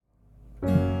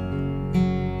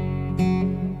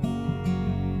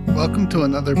Welcome to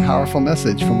another powerful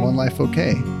message from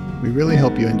OneLifeOK. We really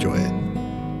hope you enjoy it.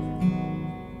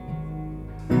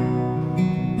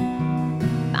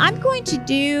 I'm going to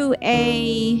do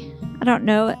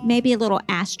maybe a little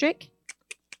asterisk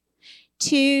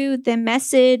to the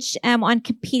message on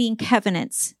competing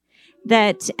covenants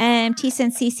that Tisa and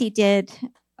Cece did.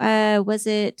 It was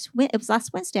last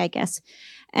Wednesday, I guess.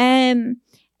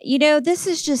 This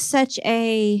is just such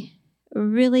a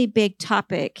really big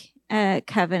topic,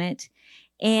 covenant.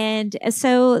 And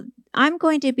so I'm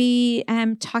going to be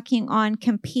talking on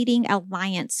competing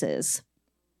alliances.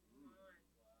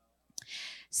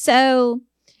 So,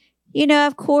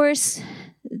 of course,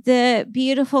 the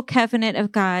beautiful covenant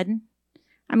of God.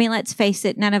 I mean, let's face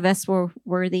it, none of us were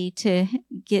worthy to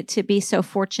get to be so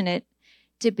fortunate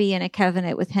to be in a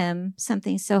covenant with him,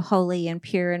 something so holy and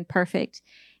pure and perfect.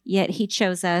 Yet he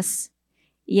chose us,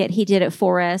 yet he did it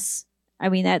for us. I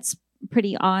mean, that's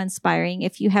pretty awe-inspiring.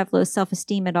 If you have low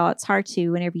self-esteem at all, it's hard to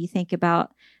whenever you think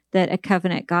about that a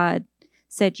covenant God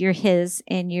said you're his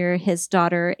and you're his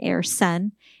daughter or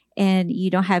son, and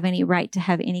you don't have any right to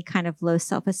have any kind of low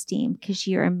self-esteem because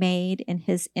you are made in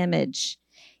his image.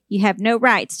 You have no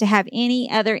rights to have any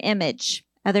other image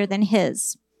other than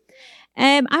his.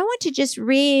 I want to just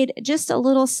read just a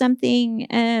little something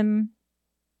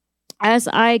as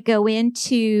I go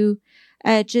into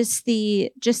just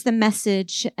the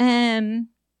message. I'm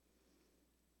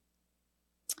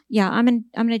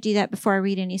going to do that before I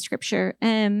read any scripture.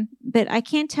 But I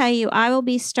can tell you, I will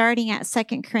be starting at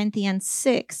 2 Corinthians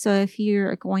 6. So if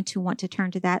you're going to want to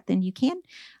turn to that, then you can.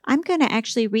 I'm going to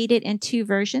actually read it in two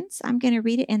versions. I'm going to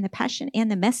read it in the Passion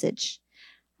and the Message.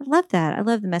 I love that. I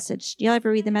love the Message. Do y'all ever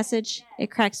read the Message?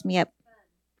 It cracks me up.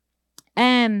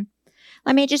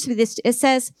 Let me just read this. It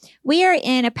says, "We are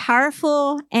in a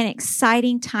powerful and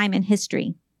exciting time in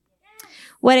history.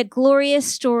 What a glorious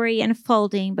story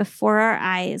unfolding before our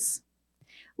eyes.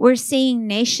 We're seeing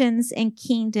nations and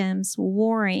kingdoms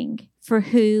warring for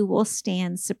who will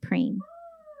stand supreme.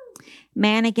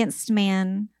 Man against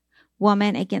man,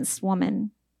 woman against woman.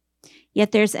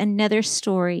 Yet there's another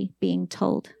story being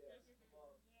told.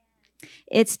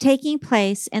 It's taking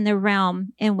place in the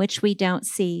realm in which we don't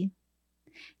see.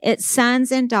 It's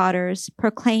sons and daughters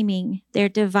proclaiming their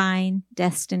divine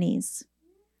destinies.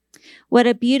 What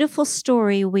a beautiful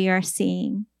story we are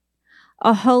seeing.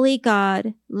 A holy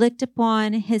God looked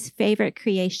upon his favorite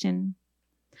creation,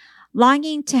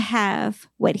 longing to have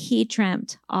what he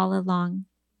dreamt all along.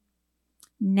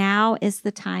 Now is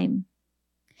the time.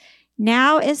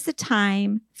 Now is the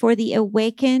time for the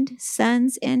awakened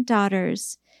sons and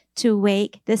daughters to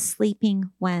wake the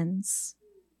sleeping ones."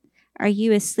 Are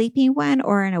you a sleeping one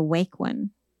or an awake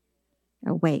one?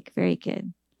 Awake, very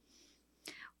good.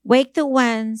 "Wake the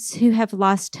ones who have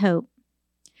lost hope.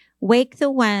 Wake the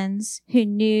ones who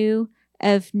knew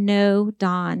of no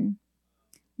dawn.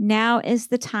 Now is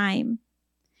the time.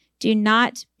 Do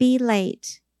not be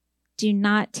late. Do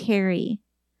not tarry.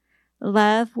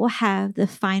 Love will have the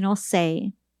final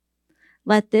say.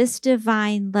 Let this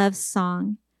divine love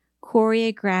song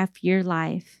choreograph your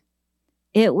life.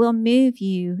 It will move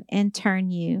you and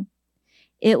turn you.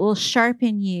 It will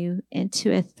sharpen you into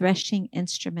a threshing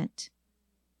instrument.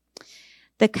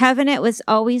 The covenant was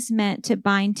always meant to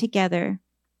bind together.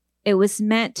 It was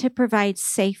meant to provide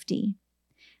safety.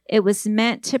 It was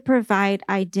meant to provide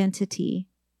identity.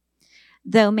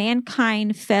 Though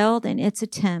mankind failed in its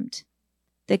attempt,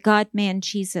 the God-man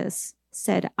Jesus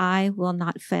said, "I will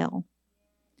not fail.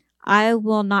 I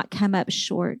will not come up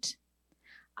short.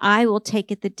 I will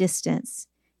take it the distance,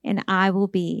 and I will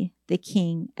be the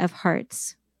King of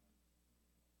hearts."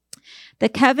 The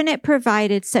covenant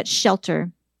provided such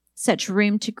shelter, such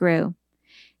room to grow.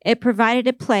 It provided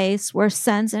a place where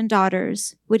sons and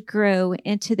daughters would grow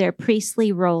into their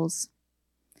priestly roles.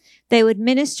 They would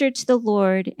minister to the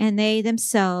Lord, and they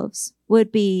themselves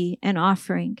would be an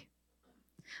offering.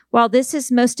 While this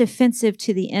is most offensive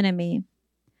to the enemy,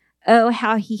 oh,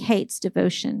 how he hates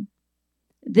devotion.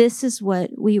 This is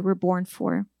what we were born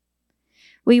for.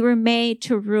 We were made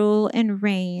to rule and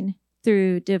reign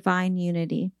through divine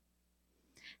unity.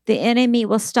 The enemy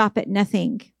will stop at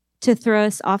nothing to throw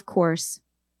us off course.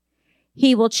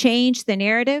 He will change the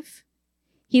narrative.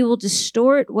 He will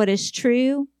distort what is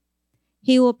true.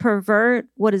 He will pervert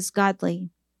what is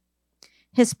godly.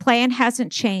 His plan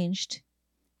hasn't changed.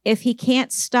 If he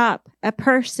can't stop a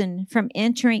person from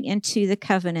entering into the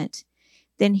covenant,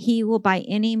 then he will by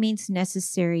any means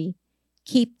necessary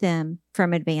keep them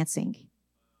from advancing.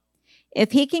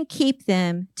 If he can keep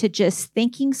them to just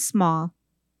thinking small,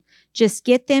 just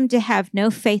get them to have no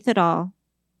faith at all,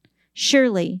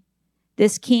 surely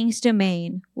this king's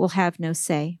domain will have no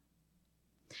say.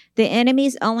 The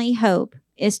enemy's only hope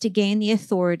is to gain the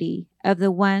authority of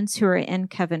the ones who are in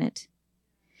covenant.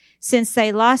 Since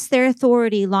they lost their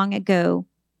authority long ago,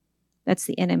 that's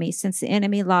the enemy. Since the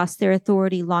enemy lost their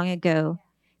authority long ago,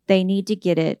 they need to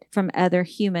get it from other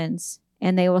humans,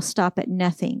 and they will stop at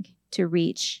nothing to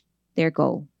reach their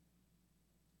goal.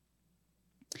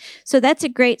 So that's a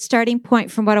great starting point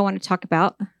from what I want to talk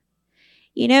about.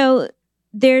 You know,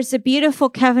 there's a beautiful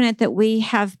covenant that we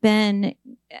have been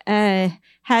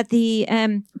had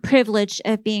the privilege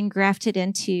of being grafted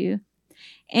into,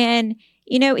 and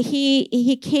you know,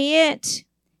 he can't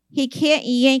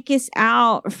yank us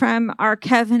out from our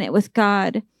covenant with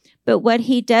God. But what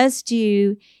he does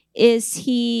do is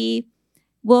he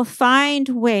will find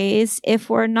ways, if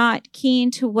we're not keen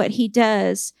to what he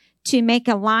does, to make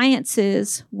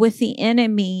alliances with the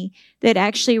enemy that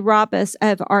actually rob us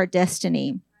of our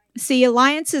destiny. See,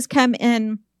 alliances come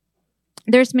in.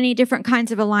 There's many different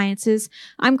kinds of alliances.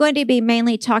 I'm going to be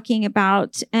mainly talking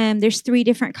about, there's 3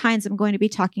 different kinds I'm going to be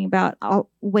talking about.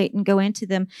 I'll wait and go into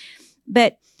them.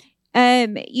 But,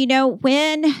 you know,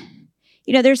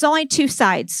 there's only 2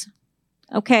 sides,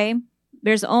 okay?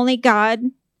 There's only God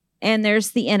and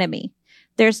there's the enemy.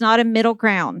 There's not a middle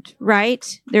ground,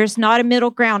 right? There's not a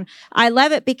middle ground. I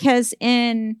love it because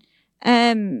in,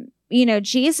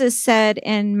 Jesus said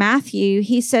in Matthew,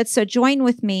 he said, so join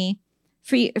with me.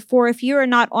 For if you are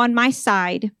not on my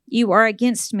side, you are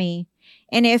against me.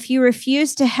 And if you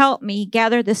refuse to help me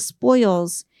gather the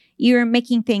spoils, you are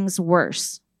making things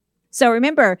worse. So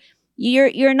remember,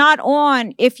 you're not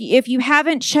on, if you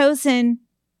haven't chosen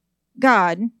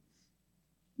God,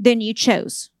 then you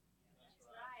chose.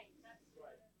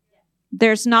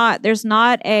 There's not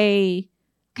a,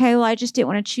 okay, well, I just didn't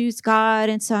want to choose God,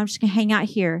 and so I'm just going to hang out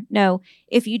here. No,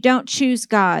 if you don't choose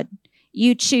God,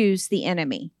 you choose the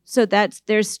enemy. So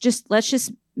let's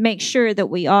just make sure that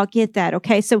we all get that,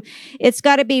 okay? So it's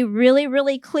got to be really,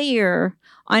 really clear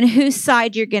on whose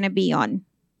side you're going to be on.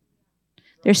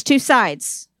 There's 2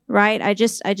 sides, right? I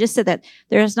just said that.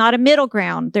 There's not a middle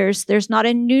ground. There's not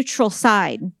a neutral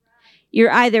side.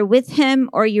 You're either with him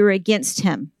or you're against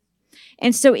him.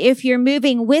 And so if you're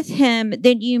moving with him,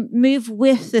 then you move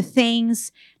with the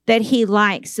things that he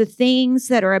likes, the things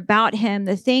that are about him,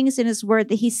 the things in his word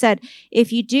that he said,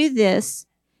 if you do this,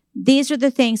 these are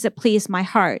the things that please my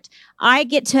heart. I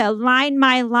get to align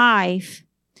my life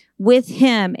with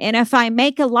him. And if I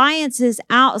make alliances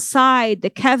outside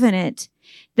the covenant,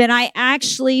 then I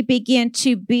actually begin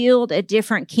to build a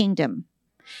different kingdom.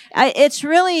 It's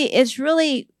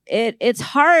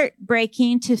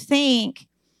heartbreaking to think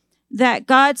that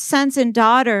God's sons and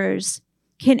daughters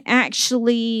can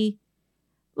actually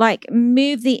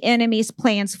move the enemy's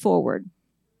plans forward.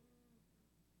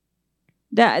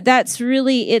 That's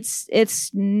really,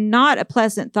 it's not a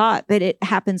pleasant thought, but it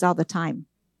happens all the time.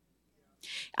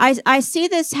 I see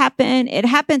this happen. It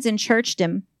happens in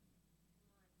churchdom.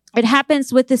 It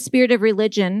happens with the spirit of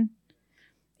religion.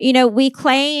 You know, we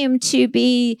claim to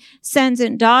be sons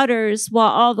and daughters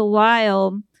while all the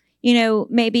while,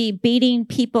 maybe beating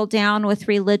people down with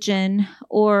religion,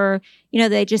 or,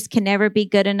 they just can never be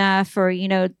good enough, or,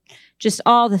 just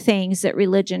all the things that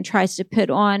religion tries to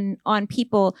put on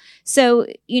people. So,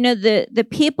 the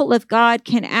people of God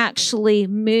can actually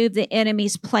move the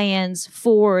enemy's plans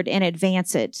forward and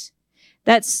advance it.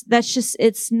 That's just,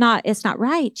 it's not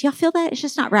right. Do y'all feel that? It's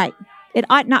just not right. It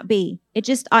ought not be. It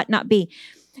just ought not be.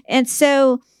 And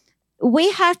so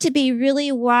we have to be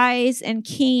really wise and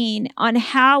keen on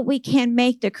how we can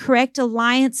make the correct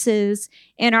alliances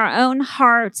in our own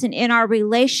hearts and in our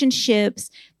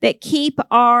relationships that keep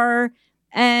our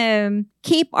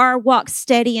walk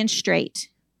steady and straight.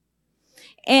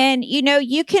 And,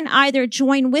 you can either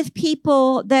join with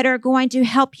people that are going to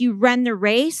help you run the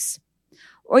race,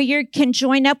 or you can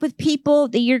join up with people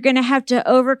that you're going to have to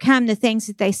overcome the things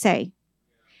that they say.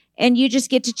 And you just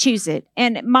get to choose it.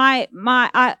 And I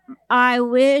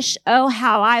wish, oh,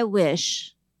 how I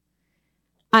wish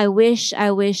that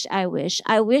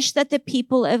the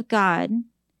people of God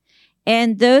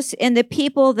and the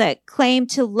people that claim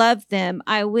to love them,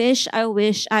 I wish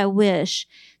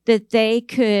that they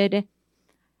could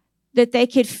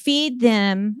feed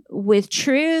them with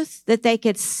truth, that they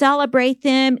could celebrate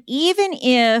them, even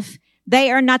if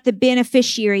they are not the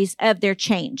beneficiaries of their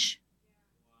change.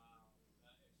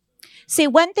 See,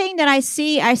 one thing that I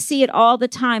see it all the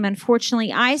time,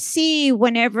 unfortunately. I see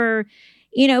whenever,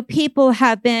 people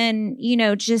have been,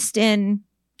 just in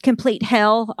complete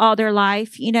hell all their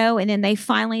life, and then they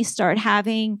finally start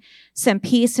having some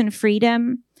peace and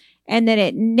freedom. And then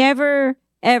it never,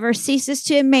 ever ceases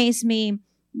to amaze me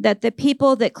that the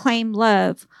people that claim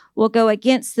love will will go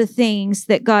against the things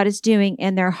that God is doing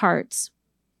in their hearts.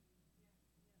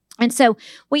 And so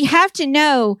we have to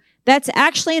know that's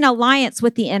actually an alliance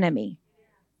with the enemy.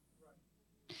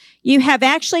 You have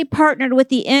actually partnered with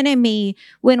the enemy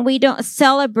when we don't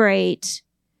celebrate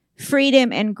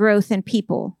freedom and growth in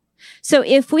people. So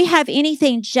if we have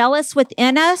anything jealous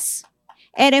within us,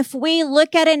 and if we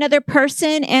look at another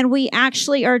person and we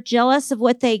actually are jealous of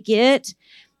what they get,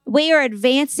 we are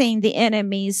advancing the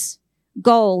enemy's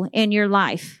goal in your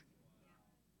life.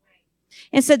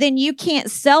 And so then you can't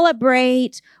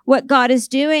celebrate what God is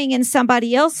doing in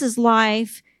somebody else's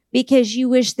life because you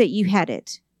wish that you had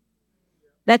it.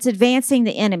 That's advancing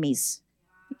the enemy's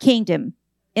kingdom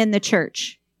in the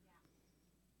church.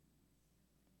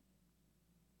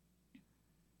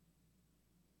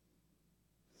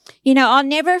 You know, I'll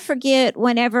never forget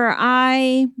whenever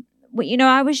I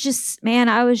was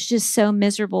just so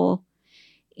miserable.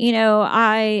 You know,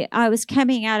 I was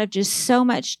coming out of just so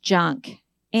much junk.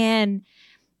 And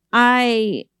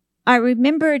I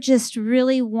remember just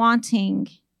really wanting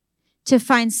to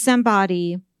find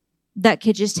somebody that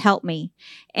could just help me.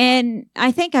 And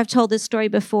I think I've told this story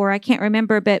before. I can't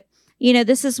remember, but, you know,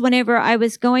 this is whenever I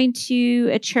was going to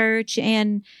a church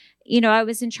and, you know, I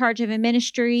was in charge of a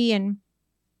ministry, and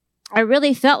I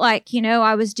really felt like, you know,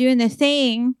 I was doing the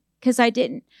thing because I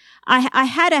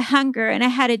had a hunger and I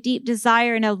had a deep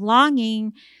desire and a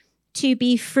longing to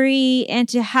be free and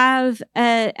to have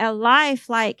a life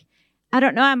like, I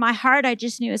don't know, in my heart, I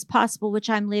just knew it was possible, which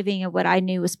I'm living and what I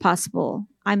knew was possible.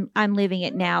 I'm living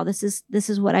it now. This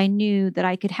is what I knew that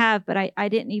I could have, but I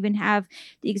didn't even have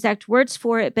the exact words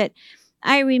for it. But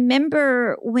I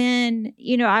remember when,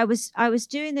 you know, I was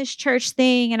doing this church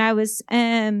thing, and I was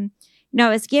I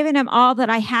was giving them all that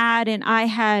I had, and I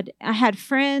had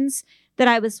friends that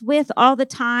I was with all the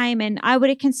time, and I would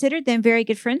have considered them very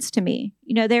good friends to me.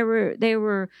 You know, they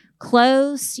were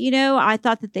close. You know, I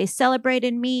thought that they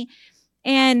celebrated me.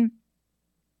 And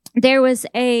there was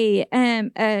a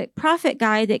prophet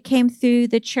guy that came through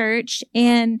the church,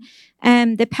 and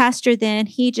the pastor then,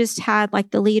 he just had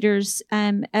like the leaders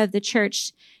of the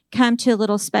church come to a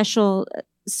little special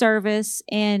service,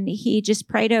 and he just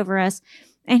prayed over us.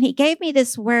 And he gave me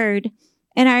this word.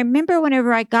 And I remember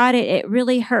whenever I got it, it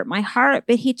really hurt my heart.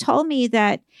 But he told me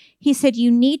that, he said, you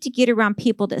need to get around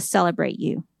people that celebrate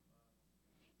you.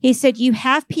 He said, you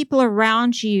have people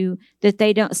around you that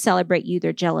they don't celebrate you.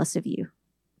 They're jealous of you.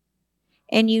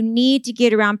 And you need to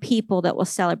get around people that will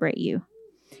celebrate you.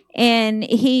 And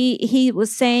he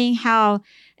was saying how,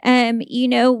 you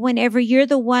know, whenever you're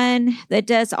the one that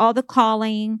does all the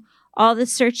calling, all the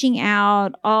searching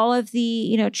out, all of the,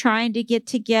 you know, trying to get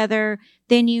together,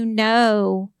 then you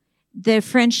know the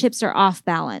friendships are off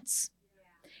balance.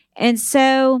 And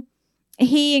so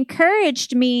he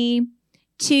encouraged me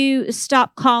to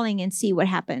stop calling and see what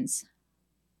happens.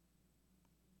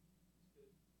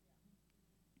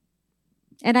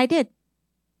 And I did.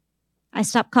 I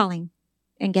stopped calling.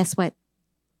 And guess what?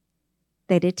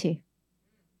 They did too.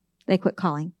 They quit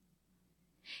calling.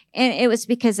 And it was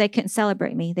because they couldn't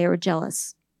celebrate me. They were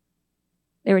jealous.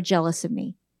 They were jealous of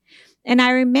me. And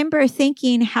I remember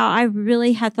thinking how I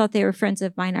really had thought they were friends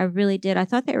of mine. I really did. I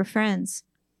thought they were friends.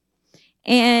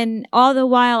 And all the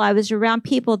while I was around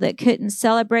people that couldn't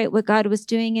celebrate what God was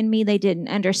doing in me. They didn't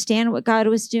understand what God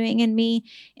was doing in me.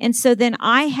 And so then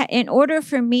in order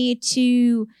for me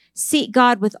to seek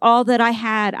God with all that I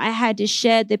had to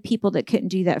shed the people that couldn't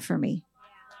do that for me.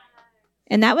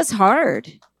 And that was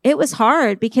hard. It was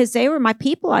hard because they were my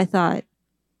people, I thought.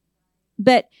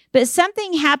 But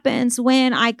something happens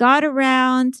when I got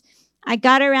around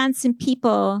some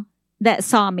people that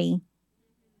saw me,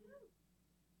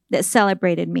 that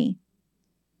celebrated me.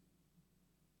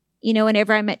 You know,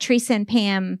 whenever I met Teresa and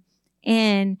Pam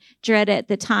and Dretta at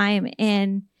the time,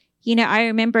 and, you know, I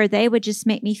remember they would just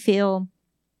make me feel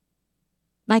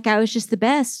like I was just the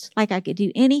best, like I could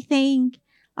do anything,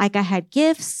 like I had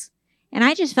gifts. And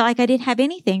I just felt like I didn't have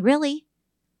anything, really.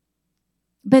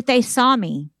 But they saw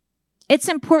me. It's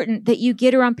important that you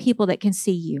get around people that can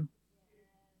see you.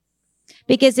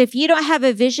 Because if you don't have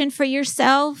a vision for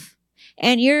yourself,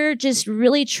 and you're just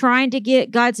really trying to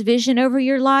get God's vision over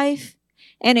your life,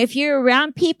 and if you're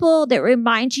around people that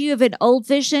remind you of an old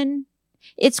vision,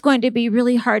 it's going to be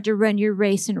really hard to run your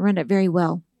race and run it very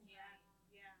well.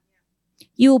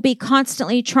 You will be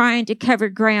constantly trying to cover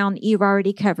ground you've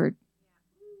already covered.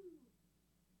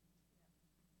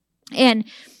 And,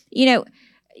 you know,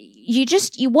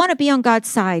 you want to be on God's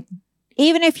side,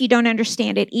 even if you don't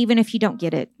understand it, even if you don't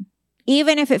get it,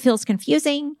 even if it feels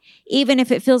confusing, even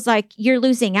if it feels like you're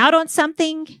losing out on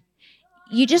something.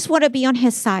 You just want to be on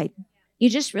his side. You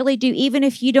just really do, even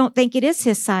if you don't think it is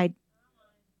his side.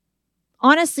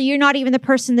 Honestly, you're not even the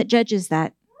person that judges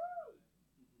that.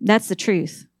 That's the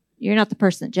truth. You're not the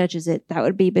person that judges it. That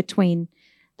would be between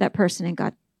that person and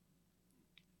God.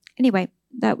 Anyway,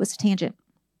 that was a tangent.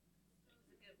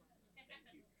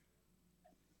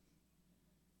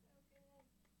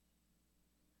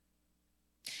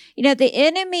 You know, the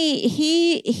enemy,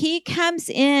 he comes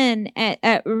in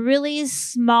at really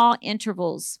small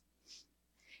intervals.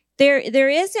 There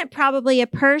isn't probably a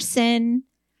person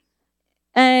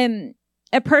in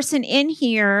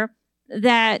here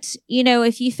that, you know,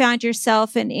 if you found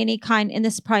yourself in any kind, and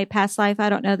this is probably past life, I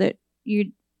don't know that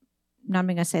you, no, I'm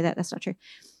going to say that. That's not true.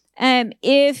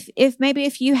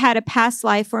 If you had a past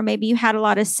life, or maybe you had a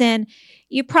lot of sin,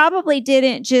 you probably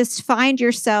didn't just find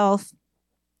yourself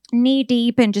knee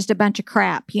deep in just a bunch of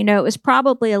crap. You know, it was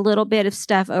probably a little bit of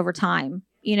stuff over time.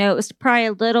 You know, it was probably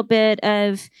a little bit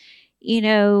of,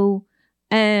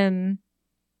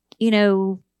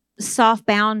 soft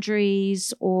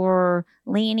boundaries or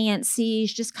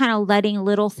leniencies, just kind of letting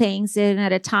little things in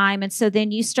at a time. And so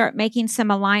then you start making some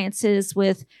alliances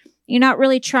with, you're not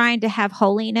really trying to have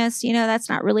holiness. You know, that's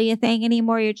not really a thing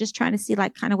anymore. You're just trying to see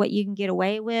like kind of what you can get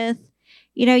away with.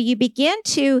 You know, you begin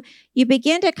to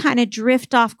kind of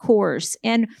drift off course.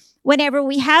 And whenever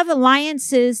we have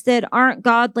alliances that aren't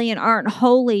godly and aren't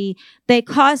holy, they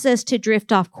cause us to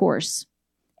drift off course.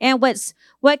 And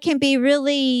what can be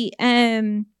really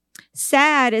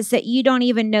sad is that you don't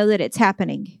even know that it's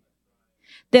happening.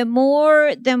 The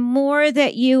more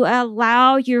that you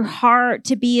allow your heart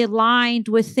to be aligned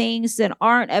with things that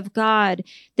aren't of God,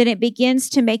 then it begins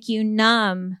to make you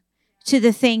numb to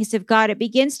the things of God. It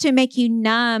begins to make you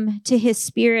numb to his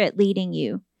spirit leading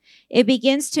you. It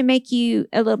begins to make you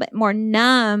a little bit more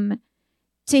numb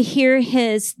to hear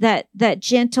his, that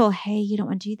gentle, hey, you don't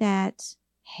want to do that.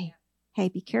 Hey,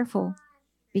 be careful.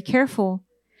 Be careful.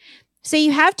 So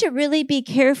you have to really be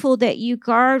careful that you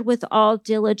guard with all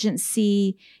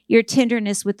diligency your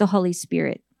tenderness with the Holy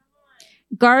Spirit.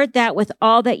 Guard that with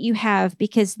all that you have,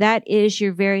 because that is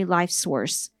your very life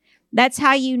source. That's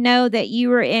how you know that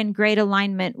you are in great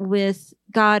alignment with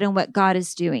God and what God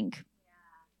is doing.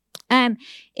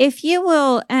 If you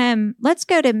will, let's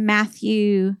go to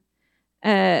Matthew.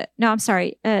 2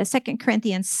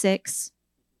 Corinthians 6.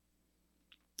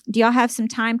 Do y'all have some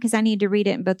time? Because I need to read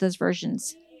it in both those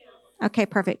versions. Okay,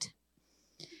 perfect.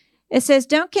 It says,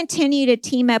 don't continue to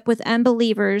team up with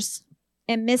unbelievers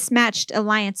and mismatched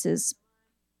alliances.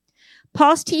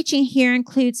 Paul's teaching here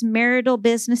includes not marital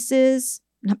businesses.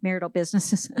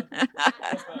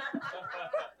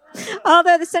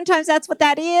 Although sometimes that's what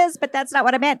that is, but that's not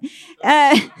what I meant.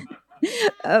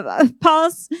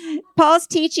 Paul's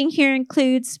teaching here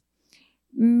includes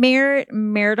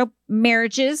marital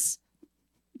marriages,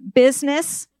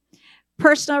 business,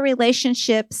 personal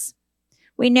relationships.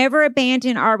 We never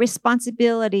abandon our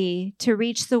responsibility to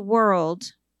reach the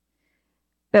world,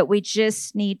 but we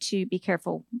just need to be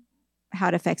careful how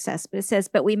it affects us. But it says,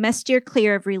 but we must steer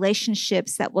clear of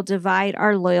relationships that will divide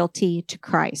our loyalty to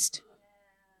Christ.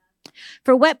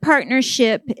 For what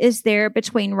partnership is there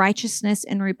between righteousness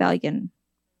and rebellion?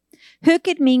 Who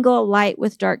could mingle light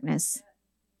with darkness?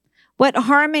 What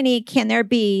harmony can there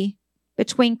be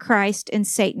between Christ and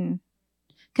Satan?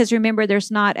 Because remember,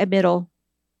 there's not a middle.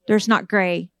 There's not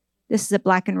gray. This is a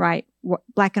black and white.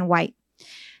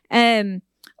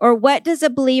 Or what does a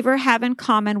believer have in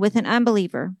common with an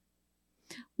unbeliever?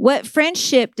 What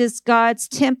friendship does God's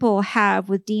temple have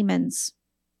with demons?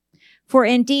 For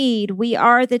indeed, we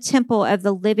are the temple of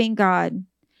the living God.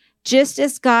 Just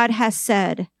as God has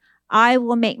said, I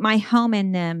will make my home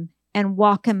in them and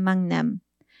walk among them.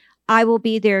 I will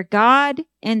be their God,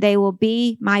 and they will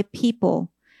be my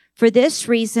people. For this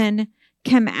reason,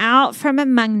 come out from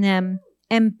among them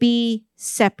and be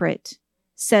separate,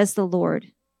 says the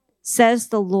Lord. Says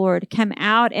the Lord, come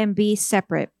out and be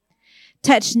separate.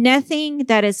 Touch nothing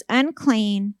that is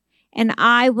unclean, and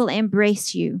I will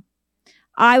embrace you.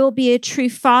 I will be a true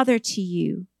father to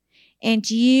you, and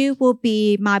you will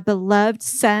be my beloved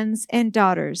sons and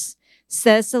daughters,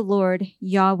 says the Lord,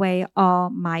 Yahweh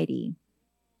Almighty.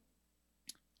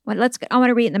 Well, I want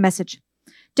to read it in the Message.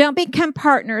 Don't become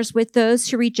partners with those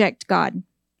who reject God.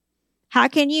 How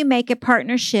can you make a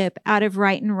partnership out of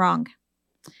right and wrong?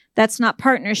 That's not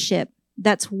partnership.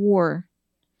 That's war.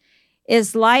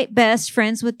 Is light best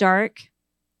friends with dark?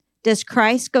 Does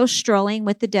Christ go strolling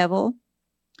with the devil?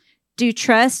 Do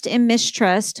trust and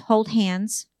mistrust hold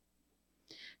hands?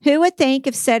 Who would think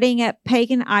of setting up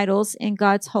pagan idols in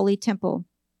God's holy temple?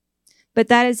 But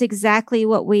that is exactly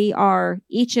what we are,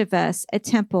 each of us, a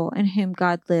temple in whom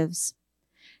God lives.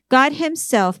 God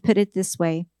himself put it this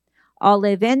way, I'll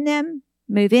live in them,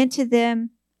 move into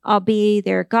them. I'll be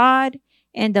their God,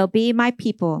 and they'll be my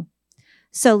people.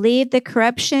 So leave the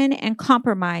corruption and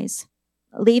compromise.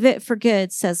 Leave it for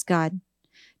good, says God.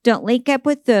 Don't link up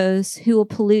with those who will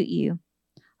pollute you.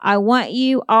 I want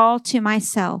you all to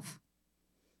myself.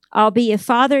 I'll be a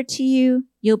father to you.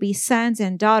 You'll be sons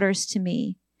and daughters to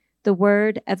me. The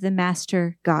word of the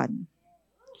Master God.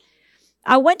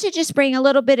 I want to just bring a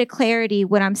little bit of clarity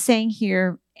what I'm saying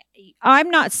here. I'm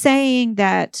not saying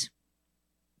that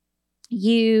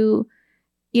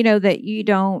that you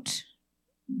don't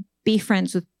be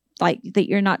friends with, like, that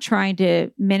you're not trying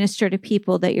to minister to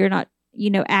people, that you're not,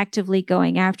 actively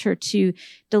going after to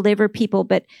deliver people.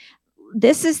 But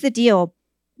this is the deal.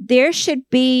 There should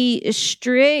be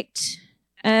strict,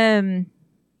 there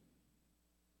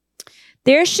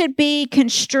should be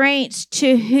constraints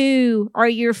to who are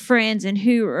your friends and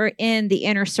who are in the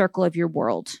inner circle of your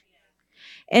world.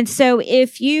 And so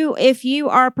if you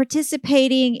are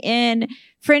participating in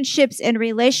friendships and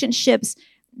relationships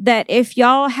that if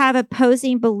y'all have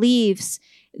opposing beliefs,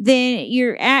 then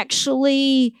you're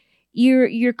actually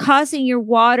you're causing your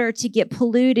water to get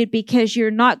polluted, because you're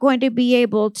not going to be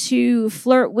able to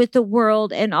flirt with the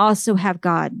world and also have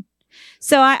God.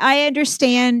 So I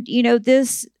understand,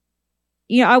 this,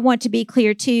 I want to be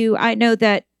clear too. I know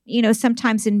that,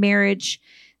 sometimes in marriage,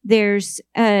 there's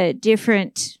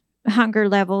different hunger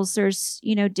levels. There's,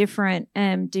 different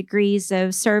degrees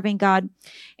of serving God.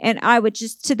 And I would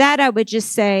just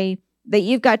say that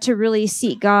you've got to really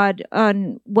seek God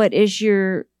on what is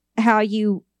how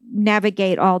you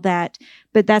navigate all that.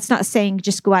 But that's not saying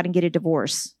just go out and get a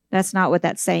divorce. That's not what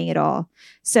that's saying at all.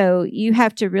 So you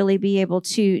have to really be able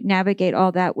to navigate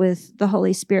all that with the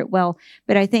Holy Spirit well.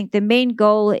 But I think the main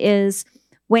goal is,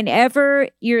 whenever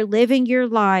you're living your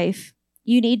life,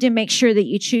 you need to make sure that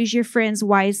you choose your friends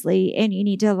wisely, and you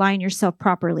need to align yourself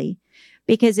properly.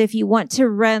 Because if you want to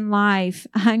run life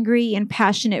hungry and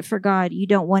passionate for God, you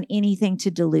don't want anything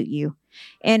to dilute you.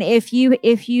 And if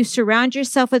you surround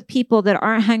yourself with people that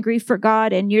aren't hungry for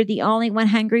God, and you're the only one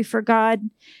hungry for God,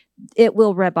 it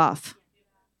will rub off.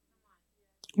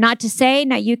 Not to say,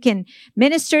 now you can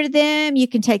minister to them, you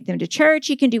can take them to church,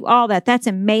 you can do all that. That's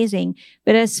amazing.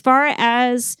 But as far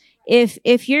as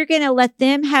if you're going to let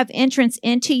them have entrance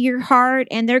into your heart,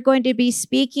 and they're going to be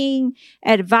speaking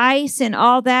advice and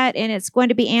all that, and it's going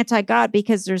to be anti-God,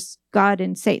 because there's God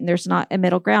and Satan, there's not a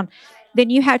middle ground, then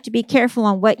you have to be careful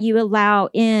on what you allow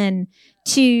in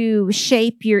to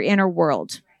shape your inner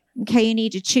world. Okay, you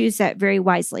need to choose that very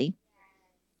wisely.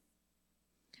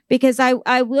 Because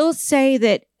I will say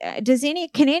that,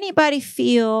 can anybody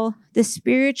feel the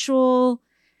spiritual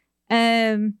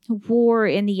war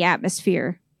in the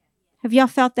atmosphere? Have y'all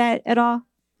felt that at all?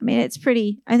 I mean, it's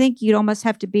pretty, I think you'd almost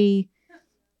have to be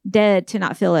dead to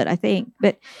not feel it, I think.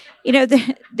 But,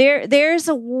 there's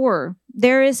a war.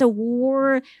 There is a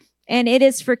war, and it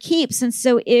is for keeps. And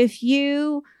so if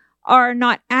you are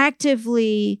not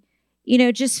actively,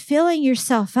 just filling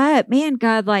yourself up, man,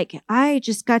 God, like, I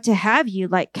just got to have you,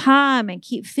 like, come and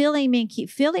keep filling me and keep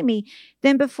filling me.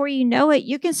 Then before you know it,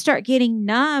 you can start getting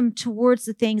numb towards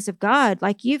the things of God.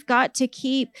 Like, you've got to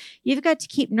keep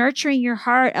nurturing your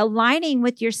heart, aligning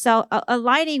with yourself,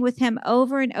 aligning with Him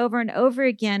over and over and over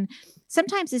again.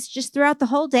 Sometimes it's just throughout the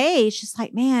whole day. It's just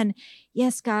like, man,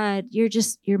 yes, God,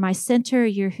 you're my center.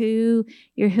 You're who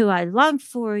I long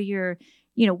for. You're,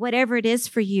 whatever it is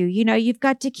for you, you've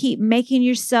got to keep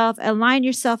align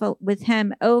yourself with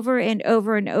Him over and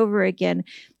over and over again.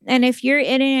 And if you're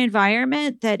in an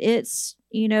environment that it's,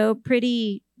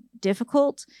 pretty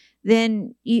difficult,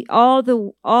 then all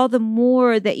the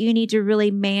more that you need to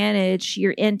really manage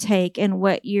your intake and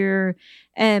what you're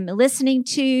listening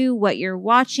to, what you're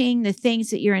watching, the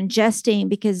things that you're ingesting,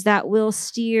 because that will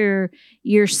steer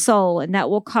your soul, and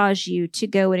that will cause you to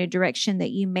go in a direction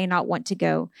that you may not want to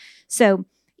go. So,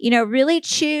 really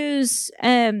choose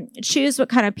what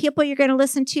kind of people you're going to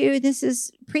listen to. This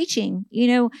is preaching.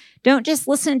 Don't just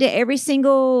listen to every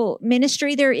single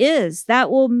ministry there is. That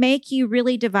will make you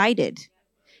really divided.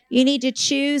 You need to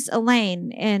choose a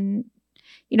lane. And,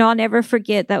 I'll never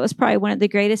forget, that was probably one of the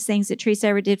greatest things that Teresa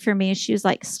ever did for me. Is she was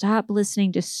like, stop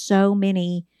listening to so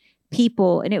many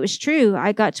people. And it was true.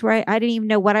 I got to where I didn't even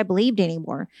know what I believed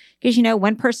anymore. Because,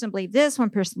 one person believed this,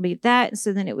 one person believed that. And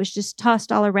so then it was just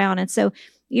tossed all around. And so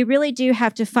you really do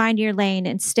have to find your lane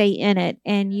and stay in it.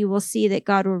 And you will see that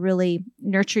God will really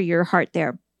nurture your heart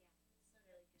there.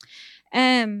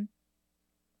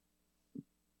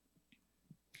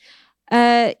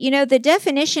 The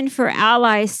definition for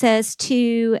ally says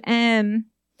to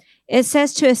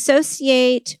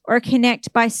associate or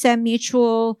connect by some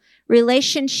mutual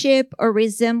relationship or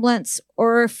resemblance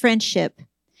or friendship.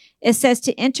 It says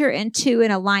to enter into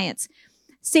an alliance.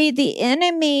 See, the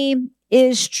enemy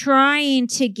is trying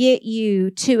to get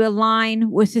you to align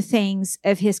with the things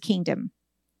of his kingdom.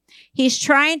 He's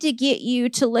trying to get you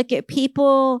to look at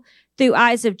people through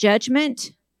eyes of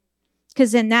judgment,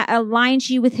 because then that aligns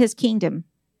you with his kingdom.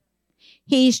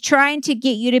 He's trying to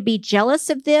get you to be jealous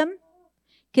of them,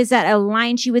 because that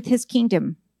aligns you with his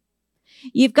kingdom.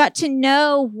 You've got to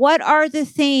know what are the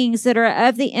things that are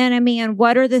of the enemy and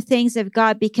what are the things of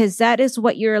God, because that is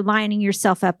what you're aligning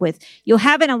yourself up with. You'll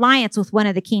have an alliance with one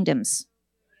of the kingdoms.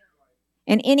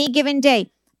 And any given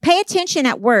day, pay attention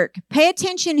at work. Pay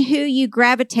attention who you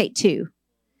gravitate to.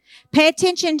 Pay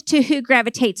attention to who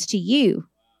gravitates to you.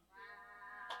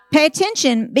 Pay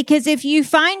attention, because if you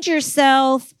find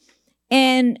yourself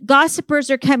and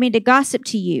gossipers are coming to gossip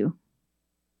to you,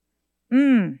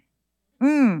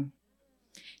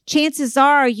 chances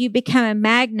are you become a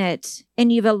magnet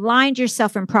and you've aligned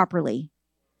yourself improperly.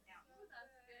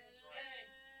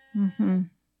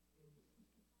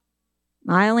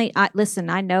 Listen,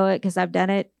 I know it because I've done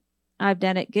it. I've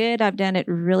done it good. I've done it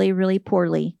really, really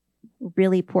poorly.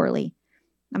 Really poorly.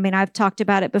 I mean, I've talked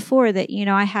about it before that,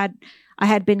 I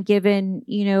had been given,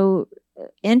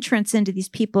 entrance into these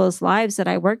people's lives that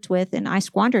I worked with, and I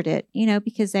squandered it,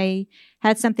 because they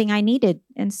had something I needed.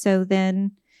 And so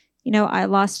then, I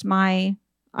lost my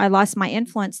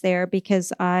influence there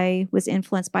because I was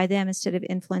influenced by them instead of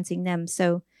influencing them.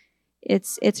 So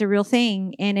it's a real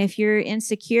thing. And if you're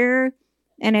insecure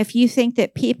and if you think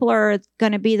that people are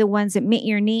going to be the ones that meet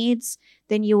your needs,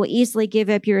 then you will easily give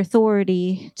up your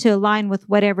authority to align with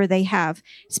whatever they have,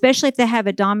 especially if they have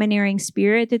a domineering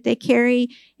spirit that they carry.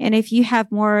 And if you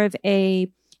have more of a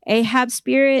Ahab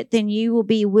spirit, then you will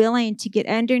be willing to get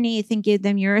underneath and give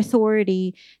them your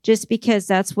authority, just because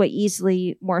that's what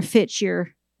easily more fits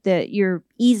your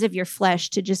ease of your flesh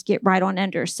to just get right on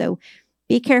under. So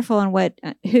be careful on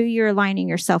who you're aligning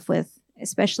yourself with,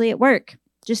 especially at work.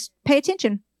 Just pay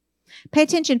attention. Pay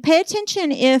attention. Pay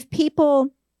attention if people,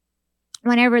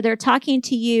 whenever they're talking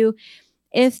to you,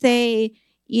 if they,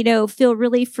 feel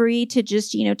really free to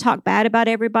just, talk bad about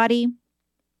everybody.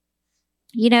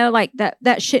 Like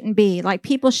that shouldn't be. Like,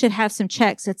 people should have some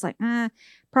checks. It's like,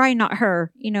 probably not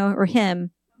her, or him.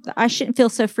 I shouldn't feel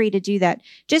so free to do that.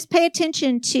 Just pay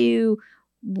attention to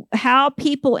how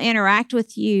people interact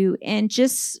with you, and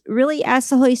just really ask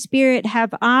the Holy Spirit,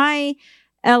 have I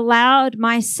allowed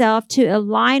myself to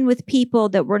align with people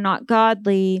that were not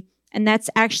godly? And that's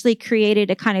actually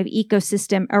created a kind of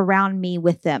ecosystem around me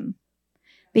with them,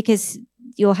 because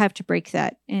you'll have to break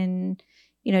that. And,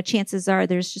 chances are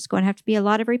there's just going to have to be a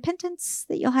lot of repentance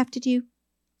that you'll have to do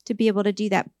to be able to do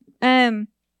that.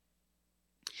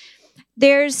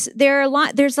 There's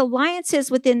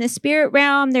alliances within the spirit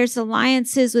realm. There's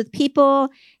alliances with people.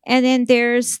 And then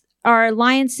there's our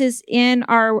alliances in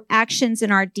our actions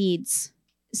and our deeds.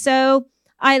 So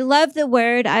I love the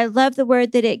word. I love the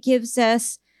word that it gives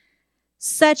us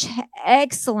such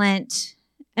excellent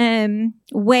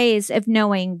ways of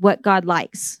knowing what God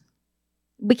likes.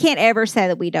 We can't ever say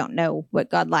that we don't know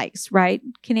what God likes, right?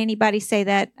 Can anybody say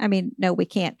that? I mean, no, we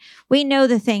can't. We know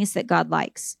the things that God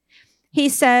likes. He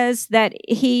says that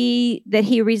he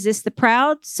resists the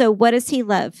proud. So what does he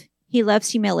love? He loves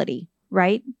humility,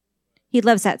 right? He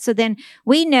loves that. So then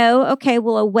we know, okay,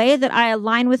 well, a way that I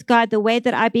align with God, the way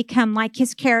that I become like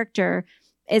his character,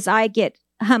 is I get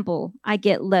humble, I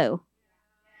get low.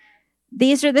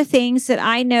 These are the things that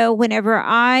I know whenever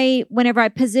I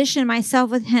position myself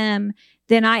with him,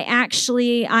 then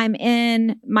I'm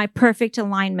in my perfect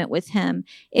alignment with him.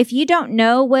 If you don't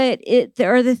know what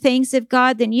are the things of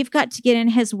God, then you've got to get in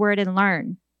his word and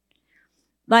learn.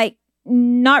 Like,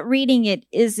 not reading it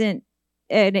isn't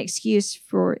an excuse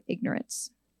for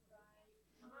ignorance.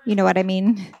 You know what I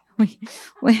mean?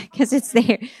 Because it's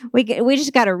there. We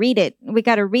just got to read it. We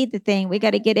got to read the thing. We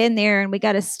got to get in there and we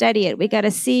got to study it. We got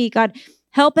to see God.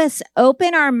 Help us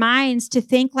open our minds to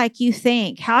think like you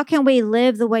think. How can we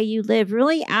live the way you live?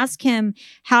 Really ask him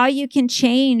how you can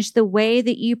change the way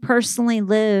that you personally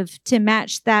live to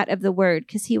match that of the word,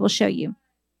 because he will show you.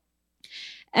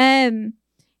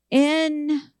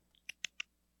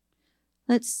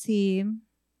 Let's see.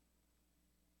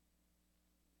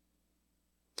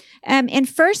 In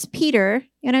 1 Peter,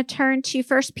 I'm going to turn to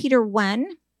 1 Peter 1.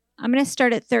 I'm going to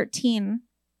start at 13.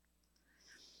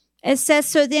 It says,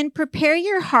 so then prepare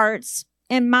your hearts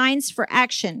and minds for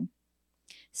action.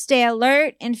 Stay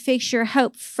alert and fix your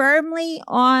hope firmly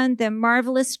on the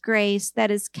marvelous grace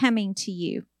that is coming to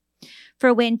you.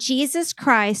 For when Jesus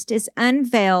Christ is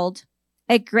unveiled,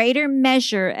 a greater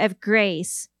measure of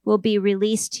grace will be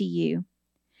released to you.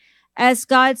 As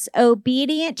God's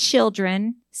obedient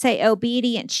children, say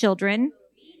obedient children,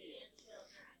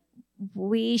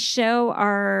 we show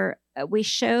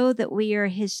that we are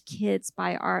his kids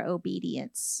by our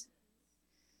obedience.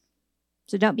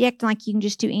 So don't be acting like you can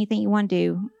just do anything you want to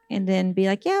do and then be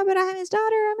like, yeah, but I'm his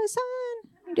daughter, I'm his son.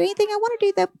 I can do anything I want to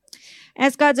do though.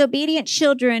 As God's obedient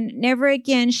children, never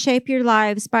again shape your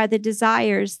lives by the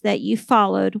desires that you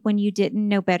followed when you didn't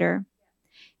know better.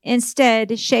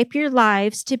 Instead, shape your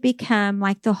lives to become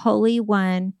like the Holy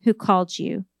One who called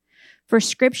you. For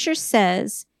Scripture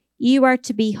says, you are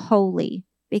to be holy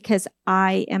because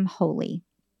I am holy.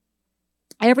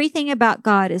 Everything about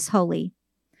God is holy.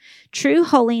 True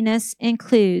holiness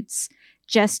includes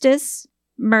justice,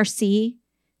 mercy,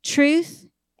 truth,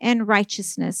 and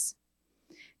righteousness.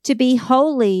 To be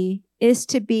holy is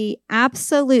to be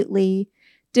absolutely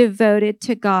devoted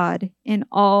to God in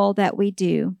all that we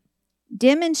do,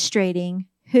 demonstrating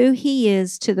who he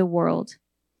is to the world.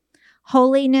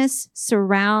 Holiness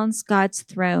surrounds God's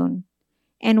throne,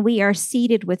 and we are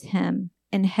seated with him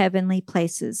in heavenly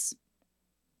places.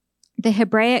 The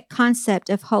Hebraic concept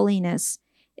of holiness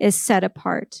is set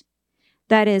apart.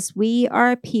 That is, we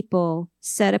are a people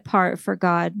set apart for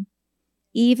God,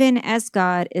 even as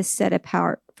God is set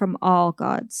apart from all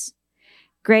gods.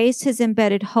 Grace has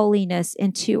embedded holiness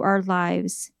into our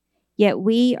lives, yet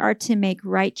we are to make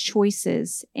right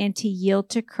choices and to yield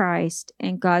to Christ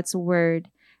and God's word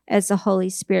as the Holy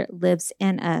Spirit lives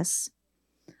in us.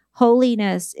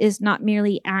 Holiness is not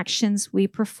merely actions we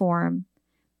perform,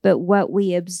 but what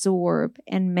we absorb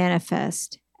and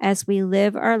manifest as we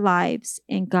live our lives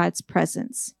in God's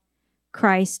presence.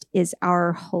 Christ is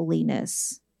our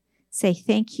holiness. Say,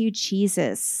 thank you,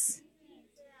 Jesus.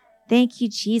 Thank you,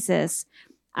 Jesus.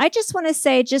 I just want to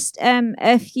say just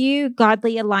a few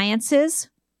godly alliances.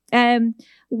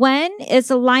 One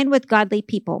is align with godly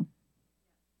people.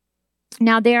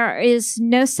 Now, there is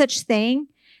no such thing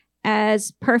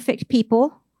as perfect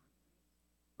people,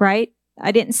 right?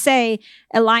 I didn't say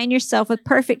align yourself with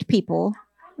perfect people.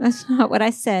 That's not what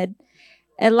I said.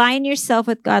 Align yourself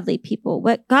with godly people.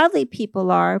 What godly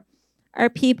people are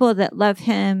people that love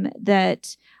him,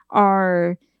 that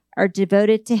are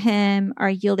devoted to him,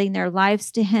 are yielding their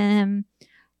lives to him,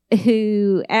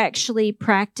 who actually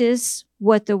practice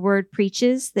what the word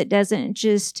preaches, that doesn't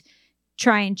just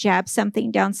try and jab something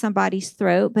down somebody's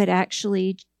throat, but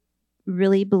actually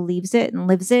really believes it and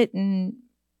lives it and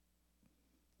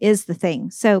is the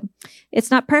thing. So it's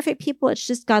not perfect people, it's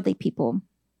just godly people,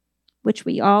 which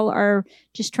we all are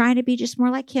just trying to be just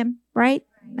more like him, right?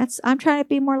 I'm trying to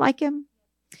be more like him.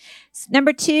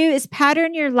 Number 2 is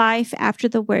pattern your life after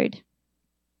the word.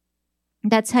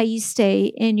 That's how you stay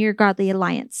in your godly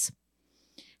alliance.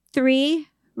 3,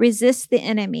 resist the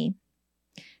enemy.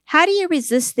 How do you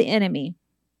resist the enemy?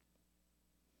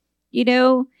 You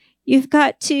know, you've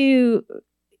got to,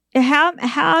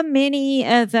 how many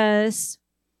of us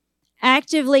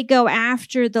actively go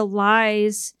after the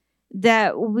lies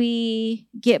that we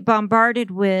get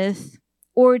bombarded with,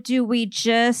 or do we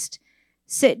just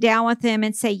sit down with them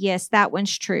and say, yes, that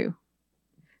one's true?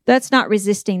 That's not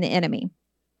resisting the enemy.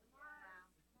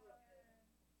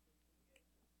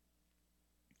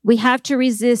 We have to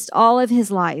resist all of his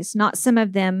lies, not some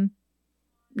of them,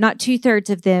 not 2/3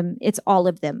 of them. It's all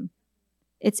of them.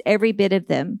 It's every bit of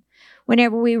them.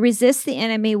 Whenever we resist the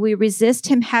enemy, we resist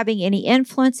him having any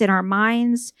influence in our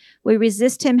minds. We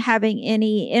resist him having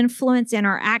any influence in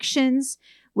our actions.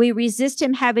 We resist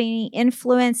him having any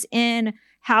influence in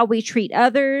how we treat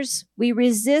others. We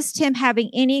resist him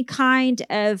having any kind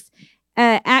of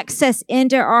access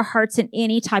into our hearts in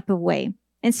any type of way.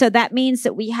 And so that means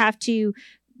that we have to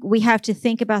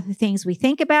think about the things we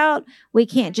think about. We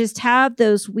can't just have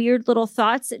those weird little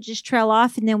thoughts that just trail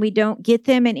off and then we don't get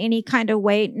them in any kind of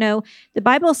way. No, the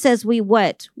Bible says we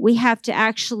have to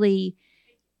actually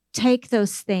take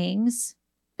those things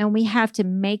and we have to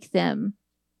make them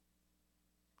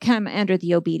come under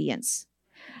the obedience.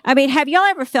 I mean, have y'all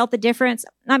ever felt the difference?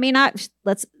 I mean,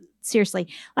 seriously,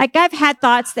 like I've had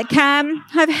thoughts come,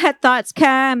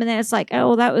 and then it's like, oh,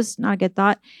 well, that was not a good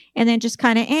thought. And then just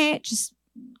kind of,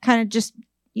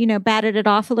 batted it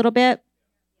off a little bit.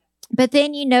 But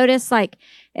then you notice like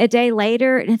a day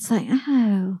later and it's like,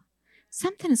 oh,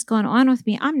 something is going on with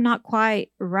me. I'm not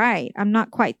quite right. I'm not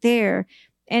quite there.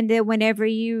 And then whenever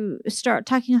you start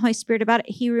talking to the Holy Spirit about it,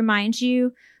 he reminds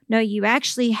you, no, you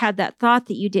actually had that thought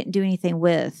that you didn't do anything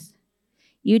with.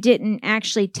 You didn't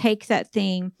actually take that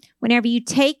thing. Whenever you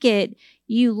take it,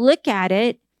 you look at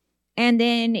it and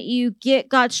then you get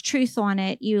God's truth on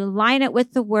it. You line it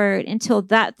with the word until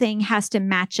that thing has to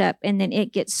match up, and then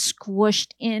it gets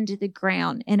squished into the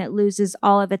ground and it loses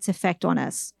all of its effect on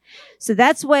us. So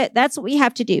that's what we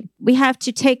have to do. We have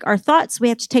to take our thoughts, we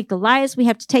have to take the lies, we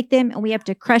have to take them, and we have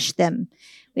to crush them.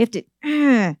 We have to,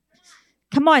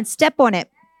 come on, step on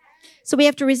it. So we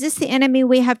have to resist the enemy.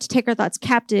 We have to take our thoughts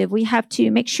captive. We have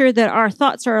to make sure that our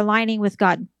thoughts are aligning with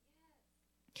God.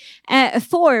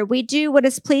 4, we do what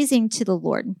is pleasing to the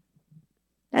Lord.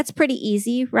 That's pretty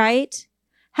easy, right?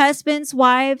 Husbands,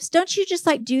 wives, don't you just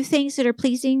do things that are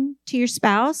pleasing to your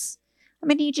spouse? I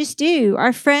mean, you just do.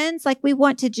 Our friends, we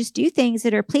want to just do things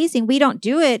that are pleasing. We don't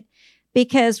do it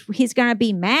because he's going to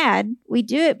be mad. We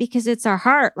do it because it's our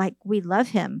heart. We love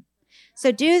him.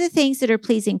 So do the things that are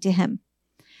pleasing to him.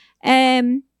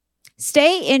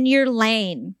 Stay in your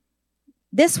lane.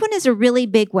 This one is a really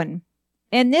big one.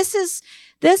 And this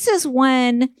is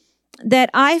one that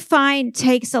I find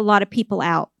takes a lot of people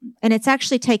out. And it's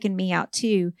actually taken me out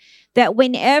too. That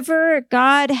whenever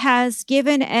God has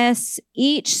given us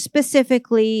each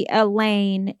specifically a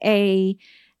lane, a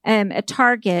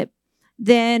target,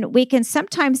 then we can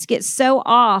sometimes get so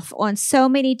off on so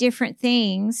many different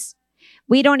things.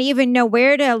 We don't even know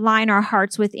where to align our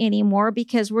hearts with anymore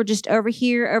because we're just over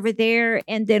here, over there.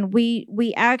 And then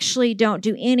we actually don't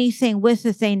do anything with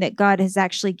the thing that God has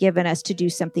actually given us to do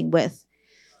something with.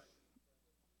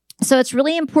 So it's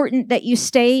really important that you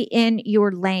stay in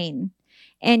your lane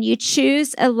and you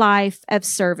choose a life of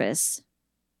service.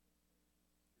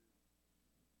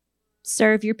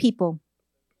 Serve your people.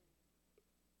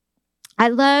 I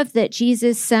love that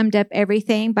Jesus summed up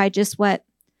everything by just what?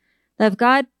 Love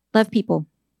God, love people.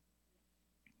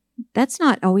 That's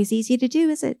not always easy to do,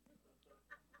 is it?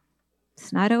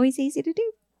 It's not always easy to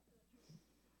do.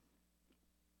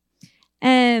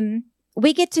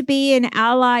 We get to be an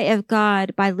ally of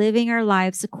God by living our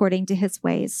lives according to his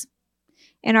ways.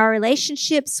 In our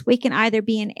relationships, we can either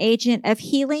be an agent of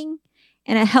healing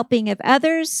and a helping of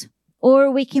others,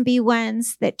 or we can be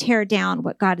ones that tear down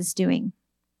what God is doing.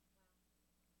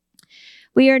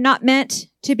 We are not meant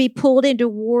to be pulled into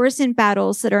wars and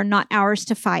battles that are not ours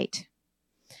to fight.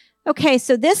 Okay,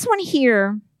 so this one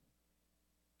here,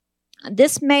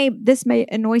 this may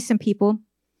annoy some people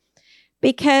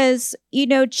because,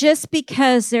 just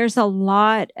because there's a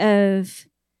lot of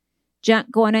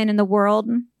junk going on in the world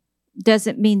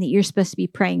doesn't mean that you're supposed to be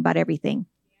praying about everything.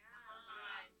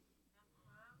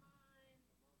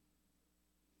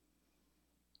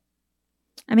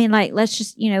 I mean, let's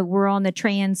just, we're on the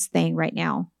trans thing right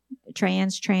now.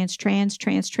 Trans.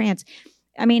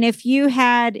 I mean, if you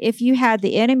had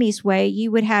the enemy's way,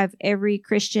 you would have every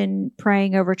Christian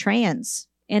praying over trans,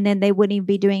 and then they wouldn't even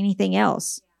be doing anything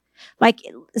else.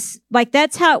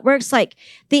 That's how it works.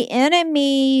 The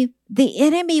enemy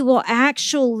will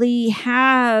actually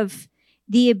have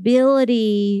the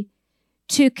ability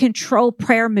to control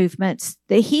prayer movements.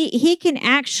 That he can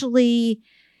actually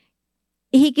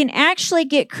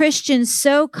get Christians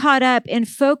so caught up in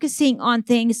focusing on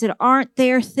things that aren't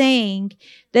their thing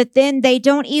that then they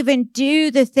don't even do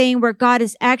the thing where God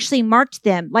has actually marked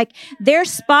them. Their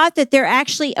spot that they're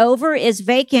actually over is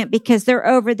vacant because they're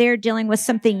over there dealing with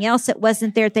something else that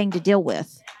wasn't their thing to deal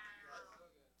with.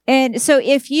 And so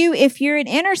if you're an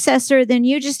intercessor, then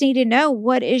you just need to know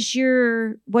what's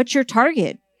your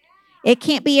target. It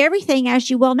can't be everything, as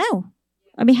you well know.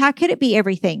 I mean, how could it be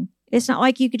everything? It's not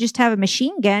like you could just have a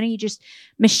machine gun and you just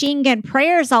machine gun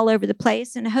prayers all over the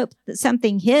place and hope that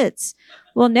something hits.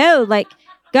 Well, no,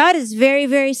 God is very,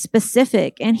 very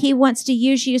specific and he wants to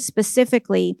use you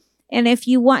specifically. And if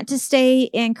you want to stay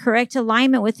in correct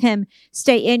alignment with him,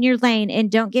 stay in your lane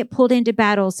and don't get pulled into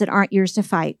battles that aren't yours to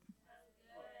fight.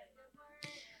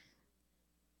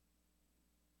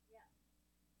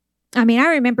 I mean, I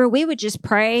remember we would just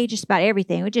pray just about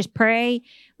everything. We'd just pray.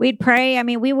 We'd pray. I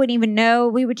mean, we wouldn't even know.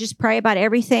 We would just pray about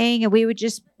everything, and we would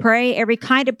just pray every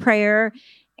kind of prayer.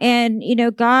 And,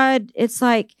 God, it's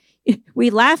we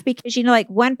laugh because,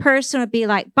 one person would be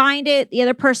bind it. The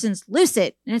other person's loose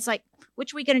it. And it's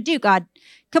which are we going to do, God?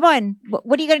 Come on.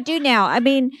 What are you going to do now? I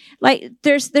mean,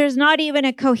 there's not even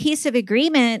a cohesive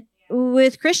agreement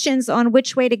with Christians on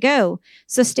which way to go.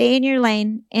 So stay in your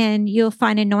lane and you'll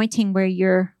find anointing where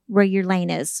your lane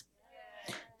is.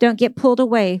 Don't get pulled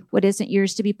away what isn't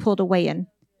yours to be pulled away in.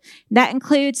 That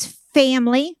includes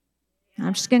family.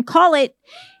 I'm just going to call it.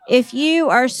 If you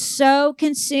are so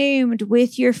consumed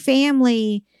with your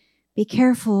family, be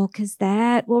careful because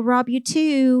that will rob you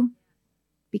too.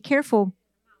 Be careful.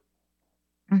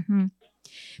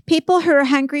 People who are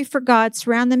hungry for God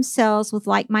surround themselves with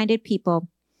like-minded people.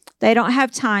 They don't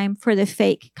have time for the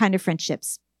fake kind of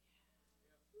friendships.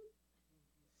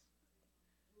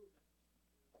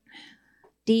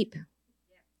 Deep.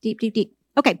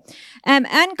 Okay.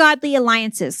 Ungodly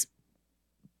alliances.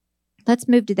 Let's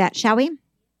move to that, shall we?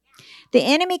 The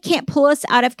enemy can't pull us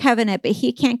out of covenant, but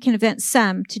he can convince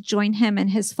some to join him in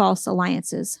his false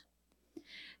alliances.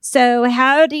 So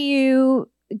how do you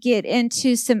get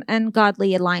into some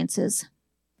ungodly alliances?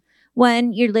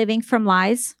 One, you're living from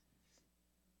lies.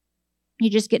 You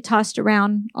just get tossed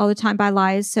around all the time by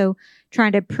lies. So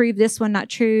trying to prove this one not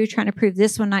true, trying to prove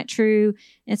this one not true.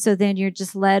 And so then you're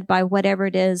just led by whatever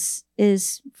it is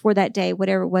for that day,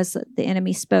 whatever it was that the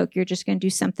enemy spoke. You're just going to do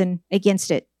something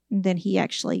against it. And then he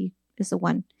actually is the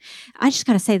one. I just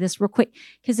got to say this real quick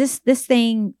because this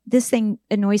thing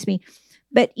annoys me.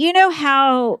 But you know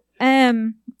how,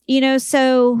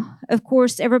 so of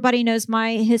course everybody knows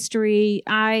my history.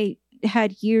 I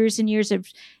had years and years of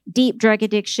deep drug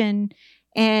addiction.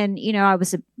 And, I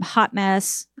was a hot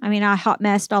mess. I hot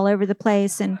messed all over the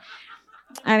place. And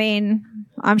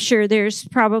I'm sure there's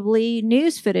probably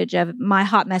news footage of my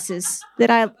hot messes that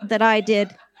I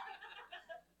did.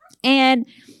 And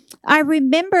I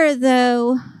remember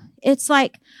though, it's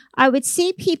like I would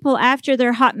see people after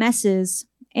their hot messes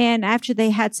and after they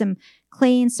had some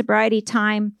clean sobriety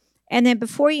time. And then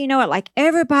before you know it, like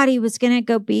everybody was going to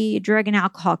go be a drug and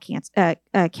alcohol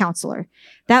counselor.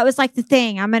 That was like the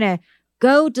thing. I'm going to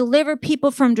go deliver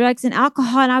people from drugs and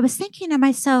alcohol. And I was thinking to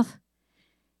myself,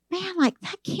 man, like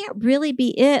that can't really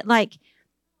be it. Like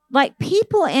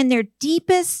people in their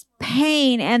deepest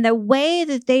pain and the way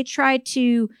that they try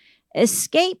to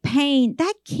escape pain,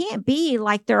 that can't be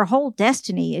like their whole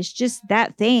destiny is just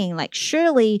that thing. Like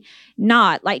surely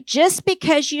not. Like just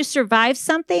because you survive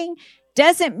something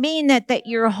doesn't mean that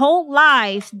your whole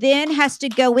life then has to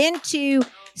go into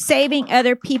saving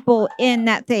other people in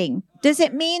that thing. Does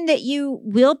it mean that you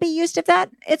will be used of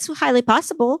that? It's highly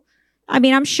possible.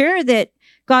 I'm sure that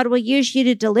God will use you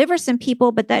to deliver some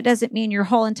people, but that doesn't mean your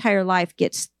whole entire life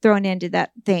gets thrown into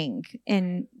that thing.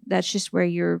 And that's just where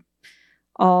you're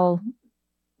all,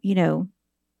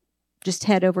 just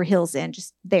head over heels in,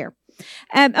 just there.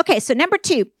 Okay, so number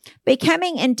 2,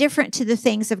 becoming indifferent to the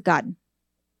things of God.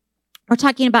 We're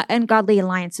talking about ungodly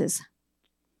alliances.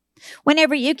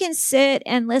 Whenever you can sit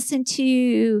and listen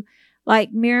to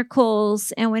like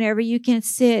miracles and whenever you can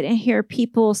sit and hear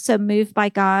people so moved by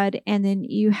God and then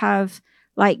you have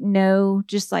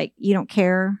just like you don't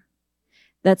care,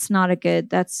 that's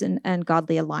an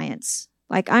ungodly alliance.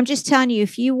 Like I'm just telling you,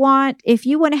 if you want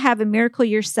to have a miracle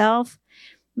yourself,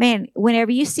 man,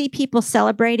 whenever you see people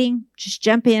celebrating, just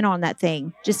jump in on that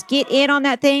thing. Just get in on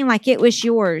that thing like it was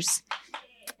yours.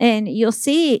 And you'll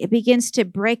see it begins to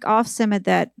break off some of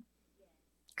that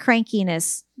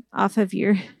crankiness off of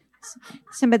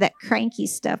some of that cranky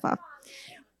stuff off.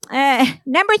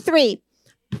 Number 3,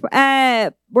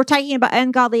 we're talking about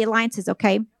ungodly alliances,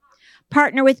 okay?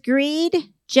 Partner with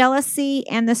greed, jealousy,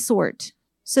 and the sword.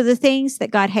 So the things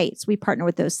that God hates, we partner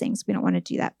with those things. We don't want to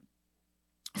do that.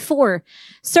 4,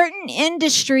 certain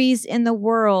industries in the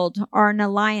world are an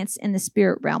alliance in the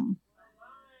spirit realm.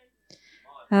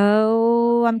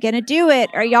 Oh, I'm going to do it.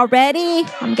 Are y'all ready?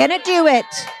 I'm going to do it.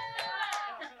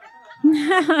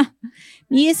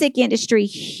 Music industry,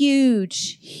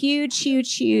 huge.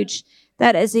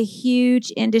 That is a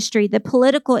huge industry. The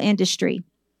political industry,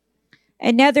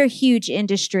 another huge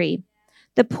industry.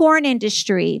 The porn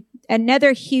industry,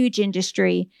 another huge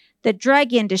industry. The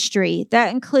drug industry,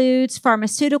 that includes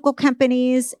pharmaceutical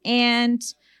companies and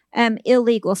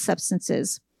illegal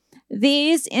substances.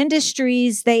 These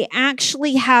industries, they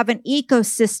actually have an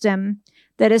ecosystem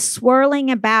that is swirling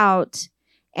about.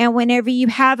 And whenever you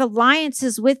have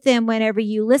alliances with them, whenever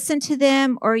you listen to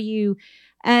them or you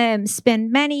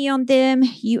spend money on them,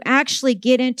 you actually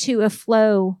get into a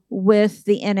flow with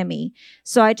the enemy.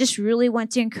 So I just really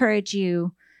want to encourage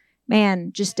you,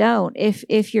 man, just don't.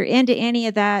 If you're into any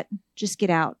of that, just get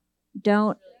out.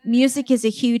 Don't. Music is a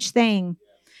huge thing.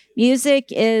 Music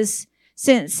is,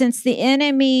 since the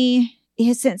enemy,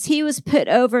 since he was put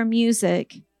over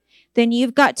music, then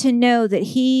you've got to know that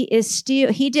he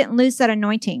didn't lose that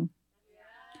anointing.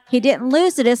 He didn't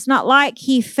lose it. It's not like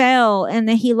he fell and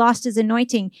then he lost his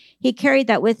anointing. He carried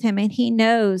that with him and he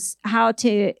knows how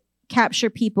to capture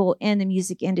people in the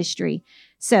music industry.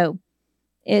 So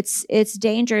it's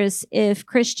dangerous if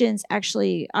Christians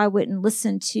actually, I wouldn't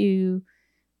listen to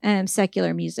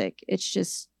secular music. It's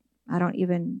just,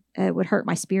 it would hurt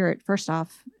my spirit, first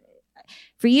off.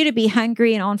 For you to be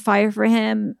hungry and on fire for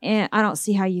him, and I don't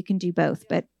see how you can do both,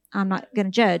 but I'm not going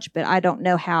to judge, but I don't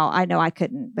know how. I know I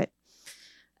couldn't, but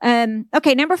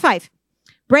okay, number 5,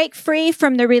 break free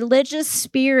from the religious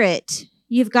spirit.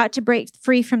 You've got to break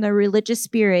free from the religious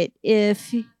spirit.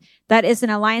 If That is an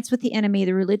alliance with the enemy.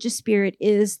 The religious spirit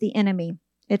is the enemy.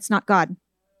 It's not God.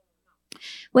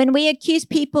 When we accuse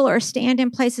people or stand in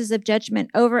places of judgment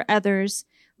over others,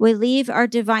 we leave our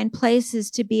divine places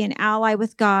to be an ally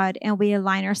with God, and we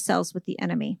align ourselves with the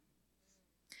enemy.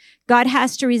 God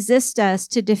has to resist us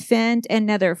to defend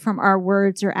another from our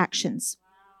words or actions.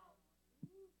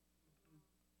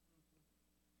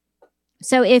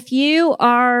 So if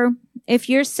you're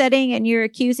sitting and you're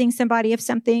accusing somebody of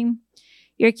something,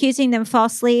 you're accusing them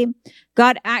falsely,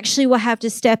 God actually will have to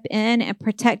step in and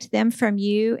protect them from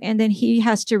you, and then he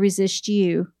has to resist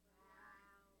you.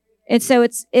 And so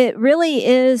it really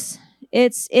is,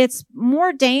 it's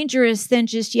more dangerous than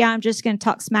just, I'm just going to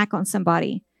talk smack on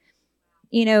somebody.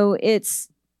 It's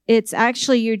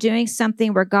actually you're doing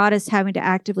something where God is having to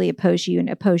actively oppose you and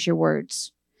oppose your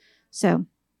words. So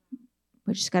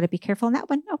we just got to be careful on that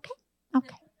one. Okay,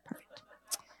 perfect.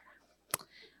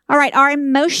 All right, our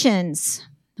emotions.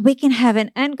 We can have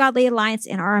an ungodly alliance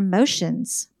in our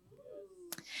emotions.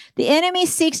 The enemy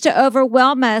seeks to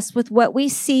overwhelm us with what we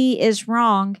see is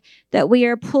wrong, that we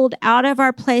are pulled out of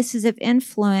our places of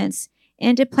influence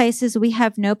into places we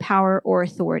have no power or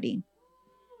authority.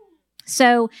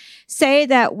 So say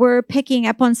that we're picking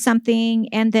up on something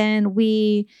and then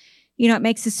it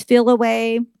makes us feel a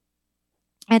way.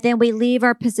 And then we leave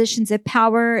our positions of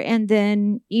power, and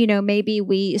then, maybe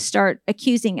we start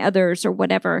accusing others or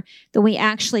whatever. Then we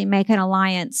actually make an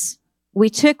alliance. We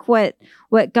took what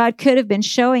God could have been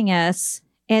showing us,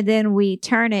 and then we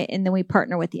turn it, and then we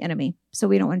partner with the enemy. So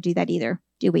we don't want to do that either,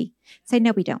 do we? Say,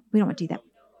 no, we don't. We don't want to do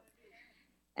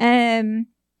that.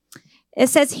 It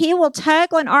says he will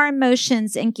tug on our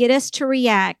emotions and get us to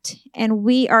react, and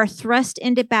we are thrust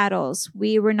into battles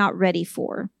we were not ready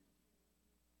for.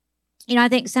 I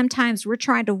think sometimes we're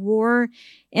trying to war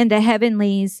in the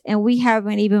heavenlies, and we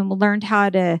haven't even learned how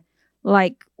to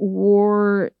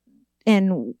war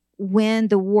and win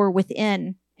the war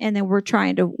within. And then we're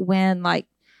trying to win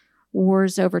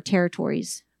wars over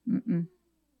territories.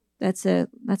 That's a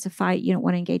fight you don't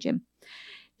want to engage in.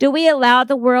 Do we allow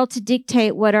the world to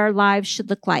dictate what our lives should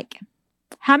look like?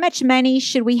 How much money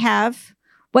should we have?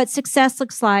 What success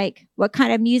looks like? What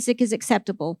kind of music is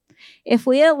acceptable? If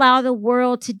we allow the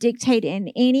world to dictate in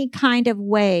any kind of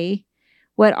way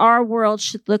what our world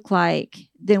should look like,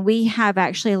 then we have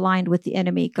actually aligned with the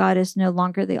enemy. God is no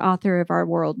longer the author of our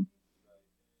world.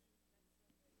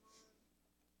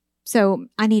 So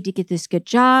I need to get this good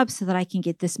job so that I can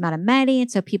get this amount of money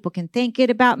and so people can think good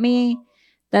about me.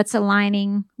 That's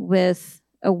aligning with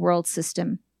a world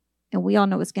system. And we all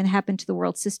know what's going to happen to the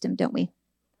world system, don't we?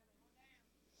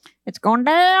 It's going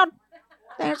down.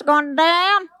 It's going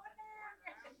down.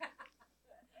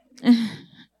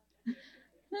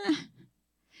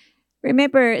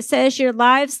 Remember, it says your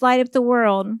lives light up the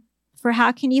world. For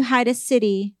how can you hide a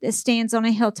city that stands on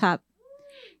a hilltop?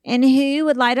 And who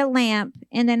would light a lamp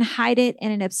and then hide it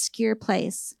in an obscure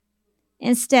place?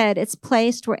 Instead, it's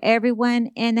placed where everyone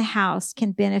in the house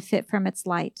can benefit from its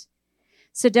light.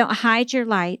 So don't hide your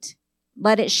light.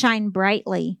 Let it shine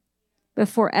brightly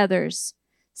before others,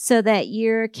 so that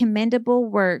your commendable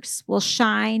works will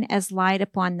shine as light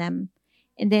upon them,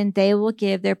 and then they will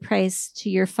give their praise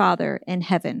to your Father in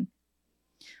heaven.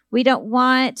 We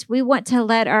want to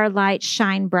let our light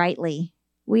shine brightly.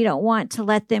 We don't want to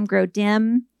let them grow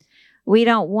dim. We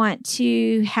don't want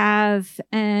to have,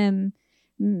 I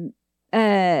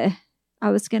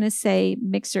was going to say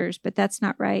mixers, but that's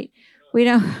not right. What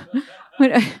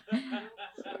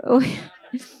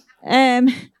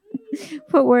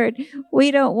word?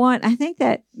 We don't want, I think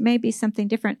that may be something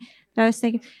different that I was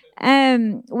thinking.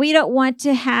 We don't want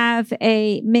to have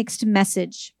a mixed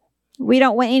message. We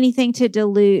don't want anything to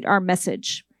dilute our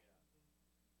message.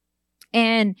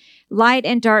 And light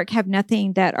and dark have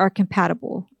nothing that are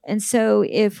compatible. And so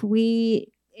if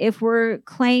we're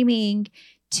claiming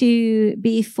to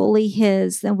be fully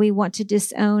his, then we want to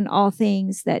disown all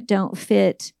things that don't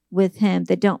fit with him,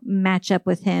 that don't match up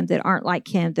with him, that aren't like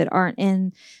him, that aren't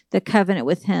in the covenant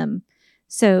with him.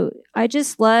 So I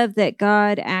just love that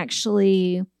God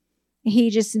actually, he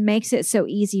just makes it so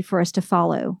easy for us to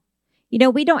follow.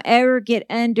 We don't ever get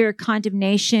under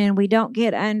condemnation. We don't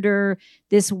get under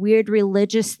this weird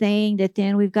religious thing that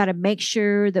then we've got to make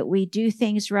sure that we do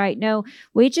things right. No,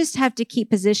 we just have to keep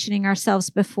positioning ourselves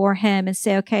before him and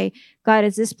say, okay, God,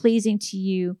 is this pleasing to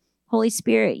you? Holy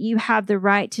Spirit, you have the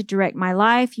right to direct my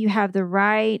life. You have the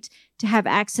right to have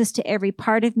access to every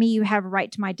part of me. You have a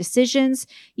right to my decisions.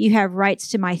 You have rights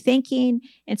to my thinking.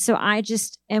 And so I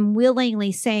just am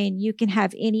willingly saying you can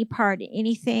have any part,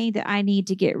 anything that I need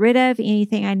to get rid of,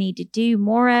 anything I need to do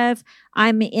more of.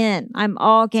 I'm in. I'm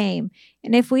all game.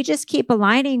 And if we just keep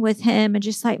aligning with him and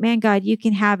just like, man, God, you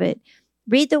can have it.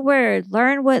 Read the word,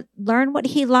 learn what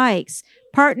he likes.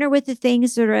 Partner with the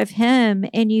things that are of him,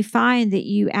 and you find that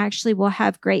you actually will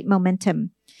have great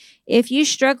momentum. If you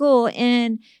struggle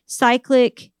in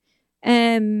cyclic,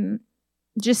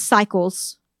 just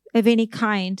cycles of any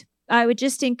kind, I would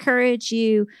just encourage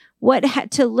you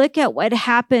to look at what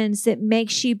happens that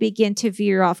makes you begin to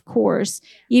veer off course.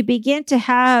 You begin to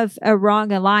have a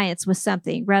wrong alliance with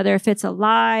something, rather if it's a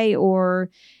lie or,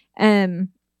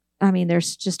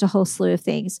 there's just a whole slew of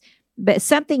things. But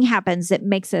something happens that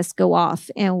makes us go off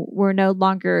and we're no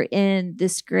longer in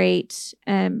this great,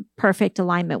 perfect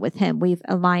alignment with him. We've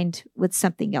aligned with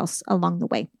something else along the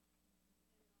way.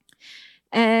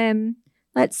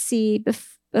 Let's see.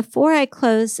 Before I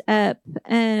close up,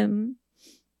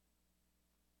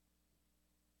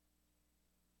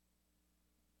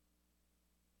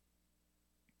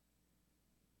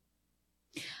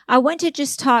 I want to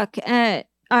just talk.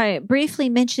 I briefly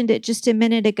mentioned it just a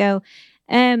minute ago.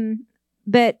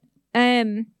 But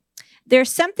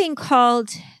there's something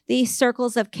called the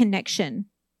circles of connection.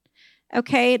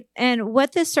 Okay. And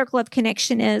what this circle of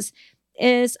connection is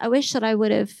I wish I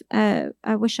would have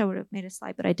made a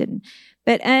slide, but I didn't.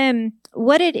 But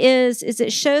what it is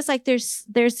it shows like there's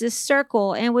this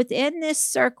circle, and within this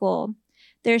circle,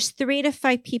 there's 3 to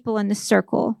 5 people in the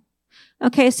circle.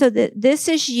 Okay. So this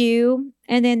is you,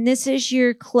 and then this is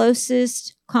your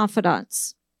closest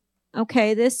confidants.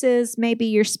 Okay, this is maybe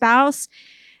your spouse,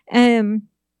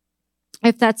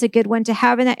 if that's a good one to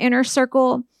have in that inner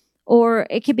circle, or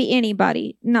it could be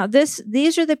anybody. Now,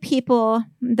 these are the people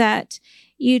that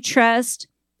you trust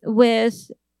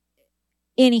with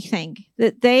anything,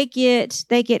 that they get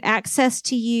access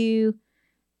to you,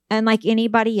 unlike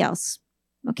anybody else.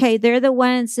 Okay, they're the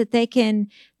ones that they can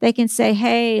say,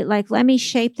 hey, like, let me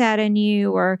shape that in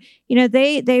you, or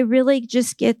they really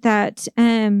just get that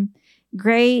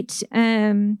great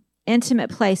intimate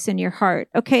place in your heart.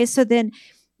 Okay, so then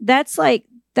that's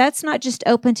not just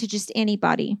open to just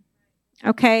anybody.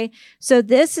 Okay, so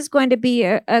this is going to be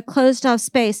a closed off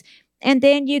space, and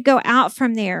then you go out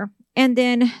from there, and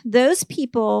then those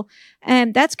people,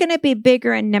 that's going to be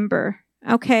bigger in number.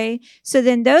 Okay, so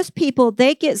then those people,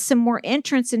 they get some more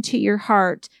entrance into your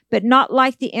heart, but not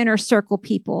like the inner circle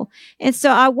people. And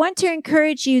so I want to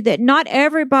encourage you that not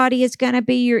everybody is going to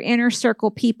be your inner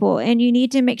circle people, and you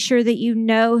need to make sure that you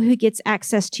know who gets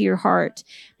access to your heart,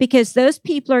 because those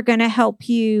people are going to help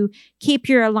you keep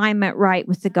your alignment right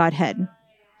with the Godhead.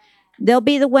 They'll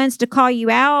be the ones to call you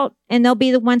out, and they'll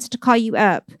be the ones to call you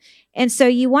up. And so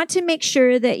you want to make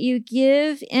sure that you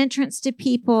give entrance to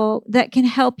people that can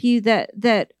help you,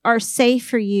 that are safe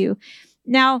for you.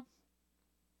 Now,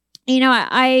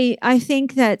 I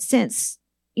think that since,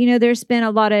 there's been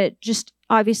a lot of just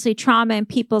obviously trauma in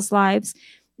people's lives,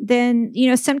 then,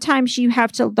 sometimes you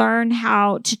have to learn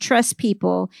how to trust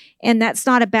people. And that's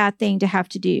not a bad thing to have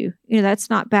to do. That's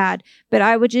not bad. But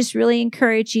I would just really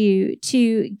encourage you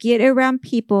to get around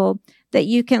people that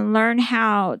you can learn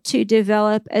how to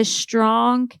develop a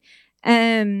strong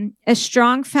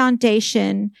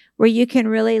foundation where you can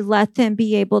really let them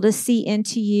be able to see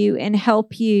into you and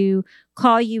help you,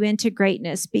 call you into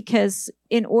greatness. Because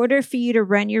in order for you to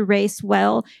run your race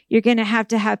well, you're going to have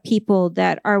people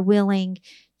that are willing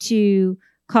to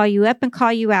call you up and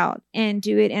call you out, and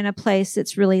do it in a place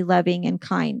that's really loving and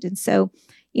kind. And so,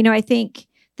 I think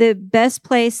the best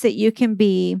place that you can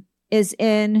be is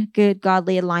in good,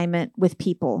 godly alignment with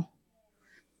people.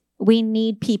 We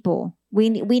need people. We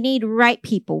need right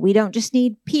people. We don't just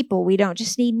need people. We don't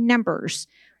just need numbers.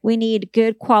 We need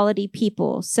good quality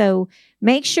people. So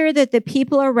make sure that the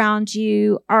people around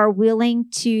you are willing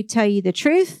to tell you the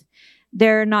truth.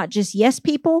 They're not just yes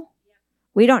people.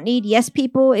 We don't need yes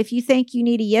people. If you think you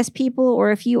need a yes people,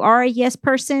 or if you are a yes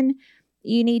person,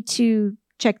 you need to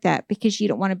check that, because you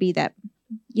don't want to be that.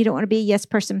 You don't want to be a yes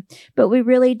person, but we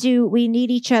really do. We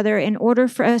need each other in order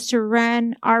for us to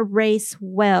run our race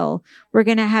well. We're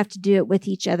going to have to do it with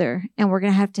each other, and we're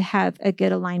going to have a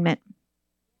good alignment.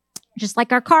 Just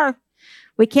like our car.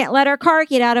 We can't let our car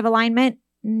get out of alignment.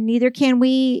 Neither can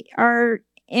we our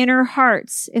inner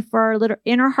hearts. If our little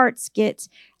inner hearts get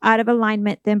out of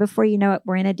alignment, then before you know it,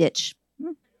 we're in a ditch.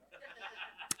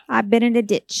 I've been in a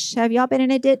ditch. Have y'all been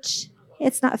in a ditch?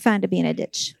 It's not fun to be in a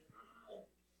ditch.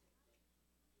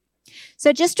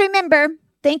 So just remember,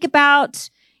 think about,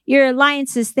 Your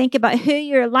alliances, think about who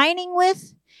you're aligning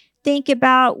with. Think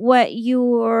about what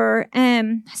your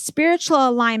spiritual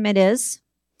alignment is.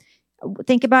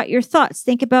 Think about your thoughts.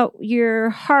 Think about your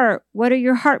heart. What are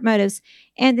your heart motives?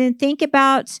 And then think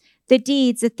about the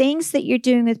deeds, the things that you're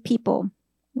doing with people.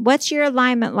 What's your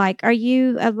alignment like? Are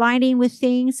you aligning with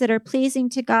things that are pleasing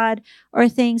to God or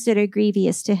things that are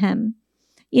grievous to Him?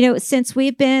 You know, since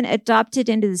we've been adopted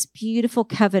into this beautiful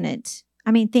covenant,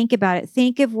 I mean, think about it.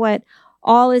 Think of what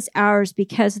all is ours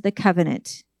because of the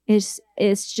covenant.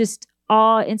 It's just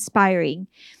awe-inspiring.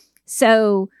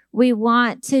 So we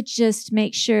want to just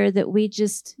make sure that we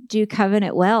just do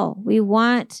covenant well. We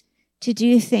want to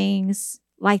do things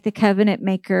like the covenant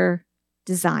maker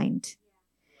designed.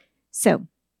 So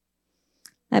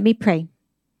let me pray.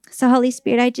 So Holy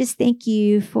Spirit, I just thank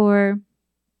you for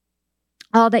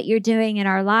all that you're doing in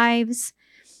our lives.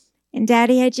 And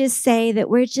Daddy, I just say that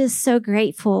we're just so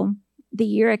grateful that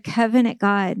you're a covenant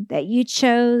God, that you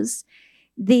chose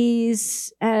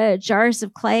these jars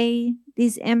of clay,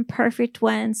 these imperfect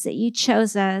ones, that you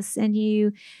chose us and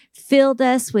you filled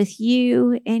us with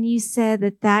you. And you said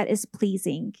that that is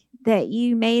pleasing, that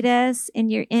you made us in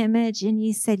your image. And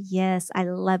you said, yes, I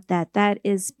love that. That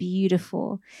is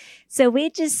beautiful. So we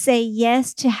just say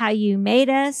yes to how you made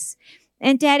us.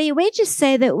 And Daddy, we just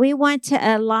say that we want to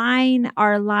align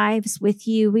our lives with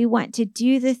you. We want to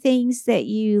do the things that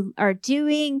you are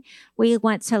doing. We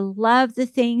want to love the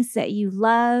things that you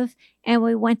love, and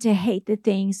we want to hate the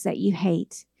things that you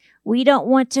hate. We don't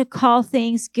want to call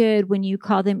things good when you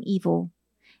call them evil,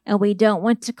 and we don't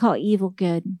want to call evil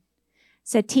good.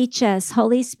 So teach us,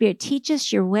 Holy Spirit, teach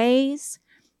us your ways.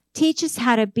 Teach us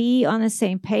how to be on the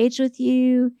same page with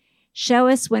you. Show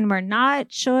us when we're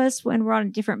not. Show us when we're on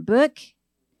a different book.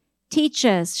 Teach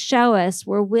us, show us.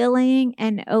 We're willing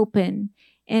and open.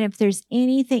 And if there's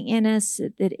anything in us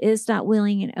that is not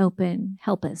willing and open,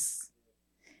 help us.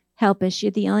 Help us.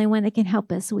 You're the only one that can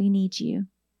help us. We need you.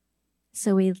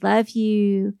 So we love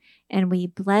you and we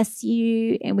bless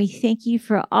you and we thank you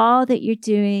for all that you're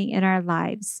doing in our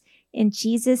lives. In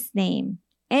Jesus' name,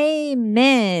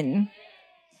 amen.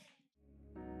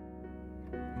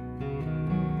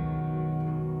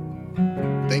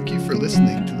 Thank you for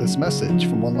listening to this message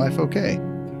from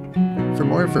OneLifeOK. For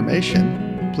more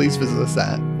information, please visit us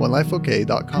at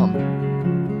OneLifeOK.com.